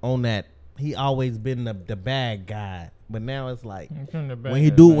that. He always been the bad guy. But now it's like when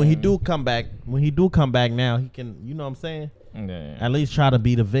he do come back now, he can, you know what I'm saying? Yeah. At least try to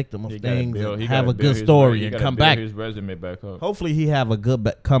be the victim of things and have a good his story and come back. His resume back up. Hopefully he have a good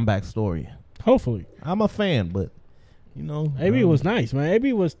comeback story. Hopefully. I'm a fan, but you know, AB was nice, man.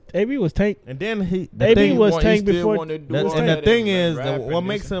 AB was Tank. and then AB thing was Tank before. and the thing is that what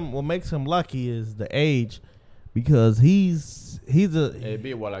makes him lucky is the age, because he's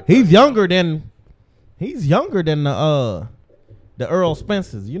younger than the Earl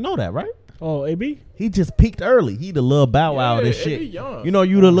Spencers. You know that, right? Oh, AB? He just peaked early. He the little Bow Wow of this AB shit. young. You know,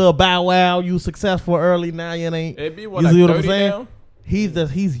 you the little Bow Wow. You successful early now. You ain't. AB You was like see what I'm 30 saying? now?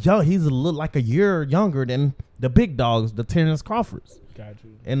 He's young. He's a little like a year younger than the big dogs, the Terrence Crawfords Got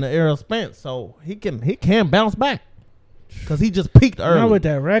you. and the Errol Spence. So he can bounce back. Because he just peaked early. Not with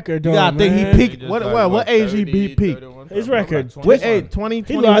that record, though. You gotta think he man. peaked. What age he peaked? His record. What age? 20, He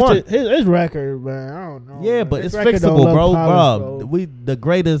 21. lost his record, man. I don't know. Yeah, man. but His it's record don't fixable, look bro. polished, We the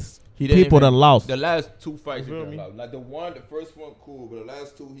greatest He didn't people even- that lost. The last two fights he feel done me? lost. Like the first one cool, but the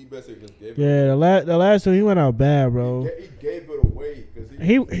last two he basically just gave it. Yeah, the last two he went out bad, bro. He gave it away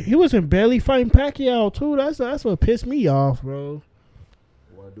because He wasn't barely fighting Pacquiao too. That's what pissed me off, bro.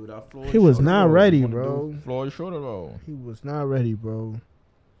 wanna do that Floyd He was Shorter not roll. ready, He wanna bro. do Floyd Shorter roll. He was not ready, bro.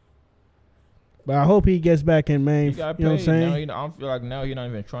 But I hope he gets back in, man. He You got know what I'm paid. saying? Now I feel like now he's not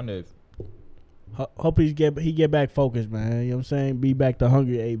even trying to. Hope he get back focused, man. You know what I'm saying? Be back to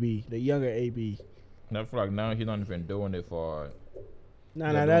hungry AB, the younger AB. I feel like now he's not even doing it for.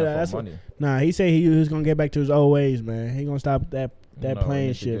 That's money. he said he was gonna get back to his old ways, man. He gonna stop that No, he playing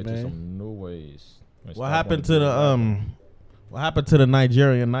needs to shit, get to man. some new ways. And What stop happened wanting to be the a rapper. What happened to the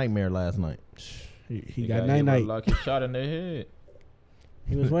Nigerian Nightmare last night? He got night hit with a night. lucky shot in the head.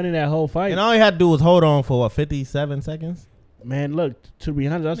 He was winning that whole fight. And all he had to do was hold on for 57 seconds. Man, look, to be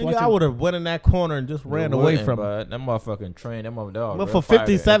honest, Nigga, I would have went in that corner and just ran You away wouldn't, from him. but that motherfucking train, that motherfucker. But for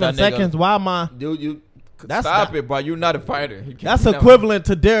 57 seconds, why am I? Dude, you That's stop not- it, but you're not a fighter. That's equivalent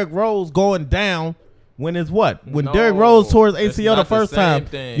to Derrick Rose going down when it's what? When No, Derrick Rose tore his it's ACL the not the first same time.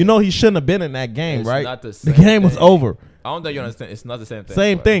 thing. You know he shouldn't have been in that game, It's right? not the The same game was thing. over. I don't think you understand. It's not the same thing.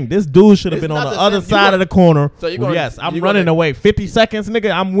 Same bro. thing. This dude should have It's been on not the the other same- side of the corner. So you're Well, gonna- yes, I'm you're running gonna- away. 50 seconds, nigga.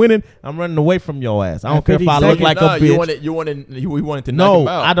 I'm winning. I'm running away from your ass. I don't At care if 50 I look seconds, like Nah, a bitch. we wanted to knock No, him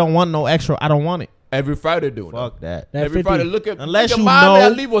out. I don't want no extra. I don't want it. Every fighter doing Fuck that. That Every 50 fighter look at Unless look you at Muhammad know-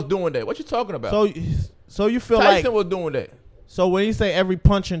 Ali was doing that. What you talking about? So you feel Tyson like was doing that. so when you say every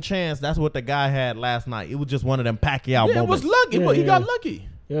punch and chance, that's what the guy had last night. It was just one of them Pacquiao Yeah, it moments. was lucky. Yeah, He yeah. got lucky.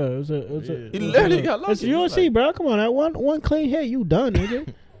 Yeah, it was a He literally got lucky. It's UFC, bro. Come on, that one clean hit, you done,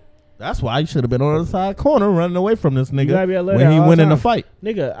 nigga. That's why you should have been on the side corner running away from this gotta nigga be alert when at he all winning the times. fight.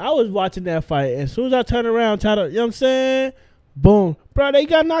 Nigga, I was watching that fight, and as soon as I turned around, you know what I'm saying? Boom. Bro, they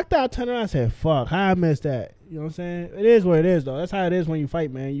got knocked out. Turned around, I said, fuck, how I missed that? You know what I'm saying? It is what it is, though. That's how it is when you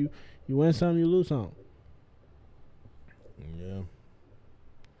fight, man. You win some, you lose some. Yeah.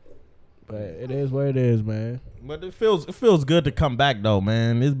 But it is what it is, man. But it feels good to come back though,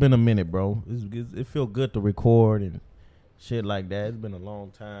 man. It's been a minute, bro. It feels good to record and shit like that. It's been a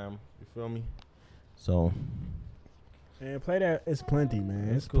long time. You feel me? So Man, play that. It's plenty, man.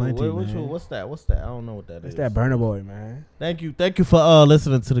 It's cool. plenty, What's man. What's that? I don't know what that is. It's that Burna Boy, man. Thank you for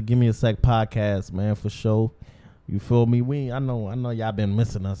listening to the Give Me a Sec podcast, man. For sure. You feel me? I know y'all been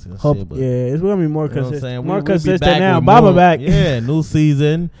missing us and Hope, shit, but yeah, it's gonna be more you know what I'm consistent. saying? More We'll be consistent back now. with Baba more- back. Yeah, new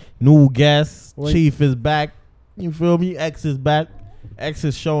season, new guests. Wait. Chief is back. You feel me? X is back. X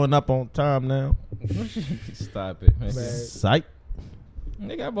is showing up on time now. Stop it, man. Sight.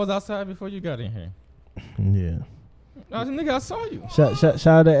 Nigga, I was outside before you got in here. Yeah. Nigga, I saw you. Shout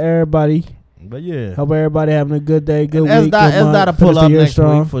out to everybody. But yeah. Hope everybody having a good day, good As week. that good month. to Finish pull the up year next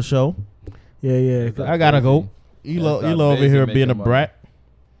strong. week for sure. Yeah, yeah. I gotta go. Elo That's not over busy here being a making money. brat.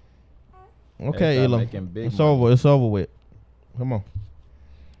 Okay, That's not Elo. making big It's money. over. It's over with. Come on.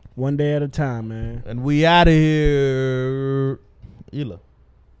 One day at a time, man. And we out of here. Elo.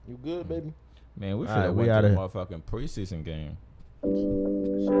 You good, baby? Man, we should Alright, have we went to outta the here. motherfucking preseason game.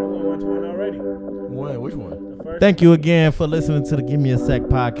 already. When? Which one? Thank you again for listening to the Give Me a Sec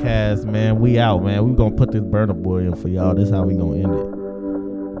podcast, man. We out, man. We gonna put this Burna Boy in for y'all. This how we gonna end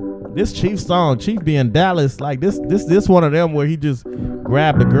it. This Chief song, Chief be in Dallas, like this one of them where he just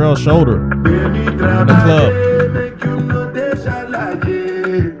grabbed the girl's shoulder in the club.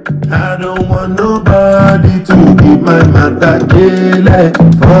 I don't want nobody to be my matakele.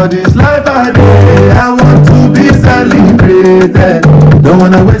 For this life I live, I want to be celebrated. Don't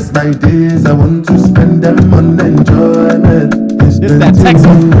wanna waste my days, I want to spend them on enjoyment. This that Texas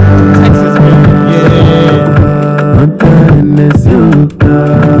music. Yeah.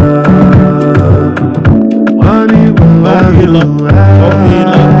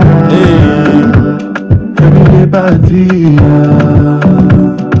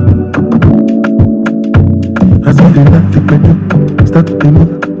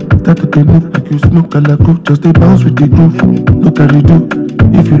 Start to move like you smoke a la cook. Just a bounce with the groove, no carry do.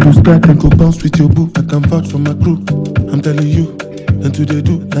 If you lose God, then go bounce with your boo. I can vouch for my crew, I'm telling you. And to they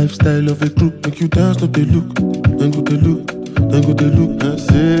do, lifestyle of a crew. Make you dance, not they look. Then go they look, then go they look. And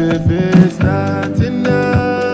say if it's not enough.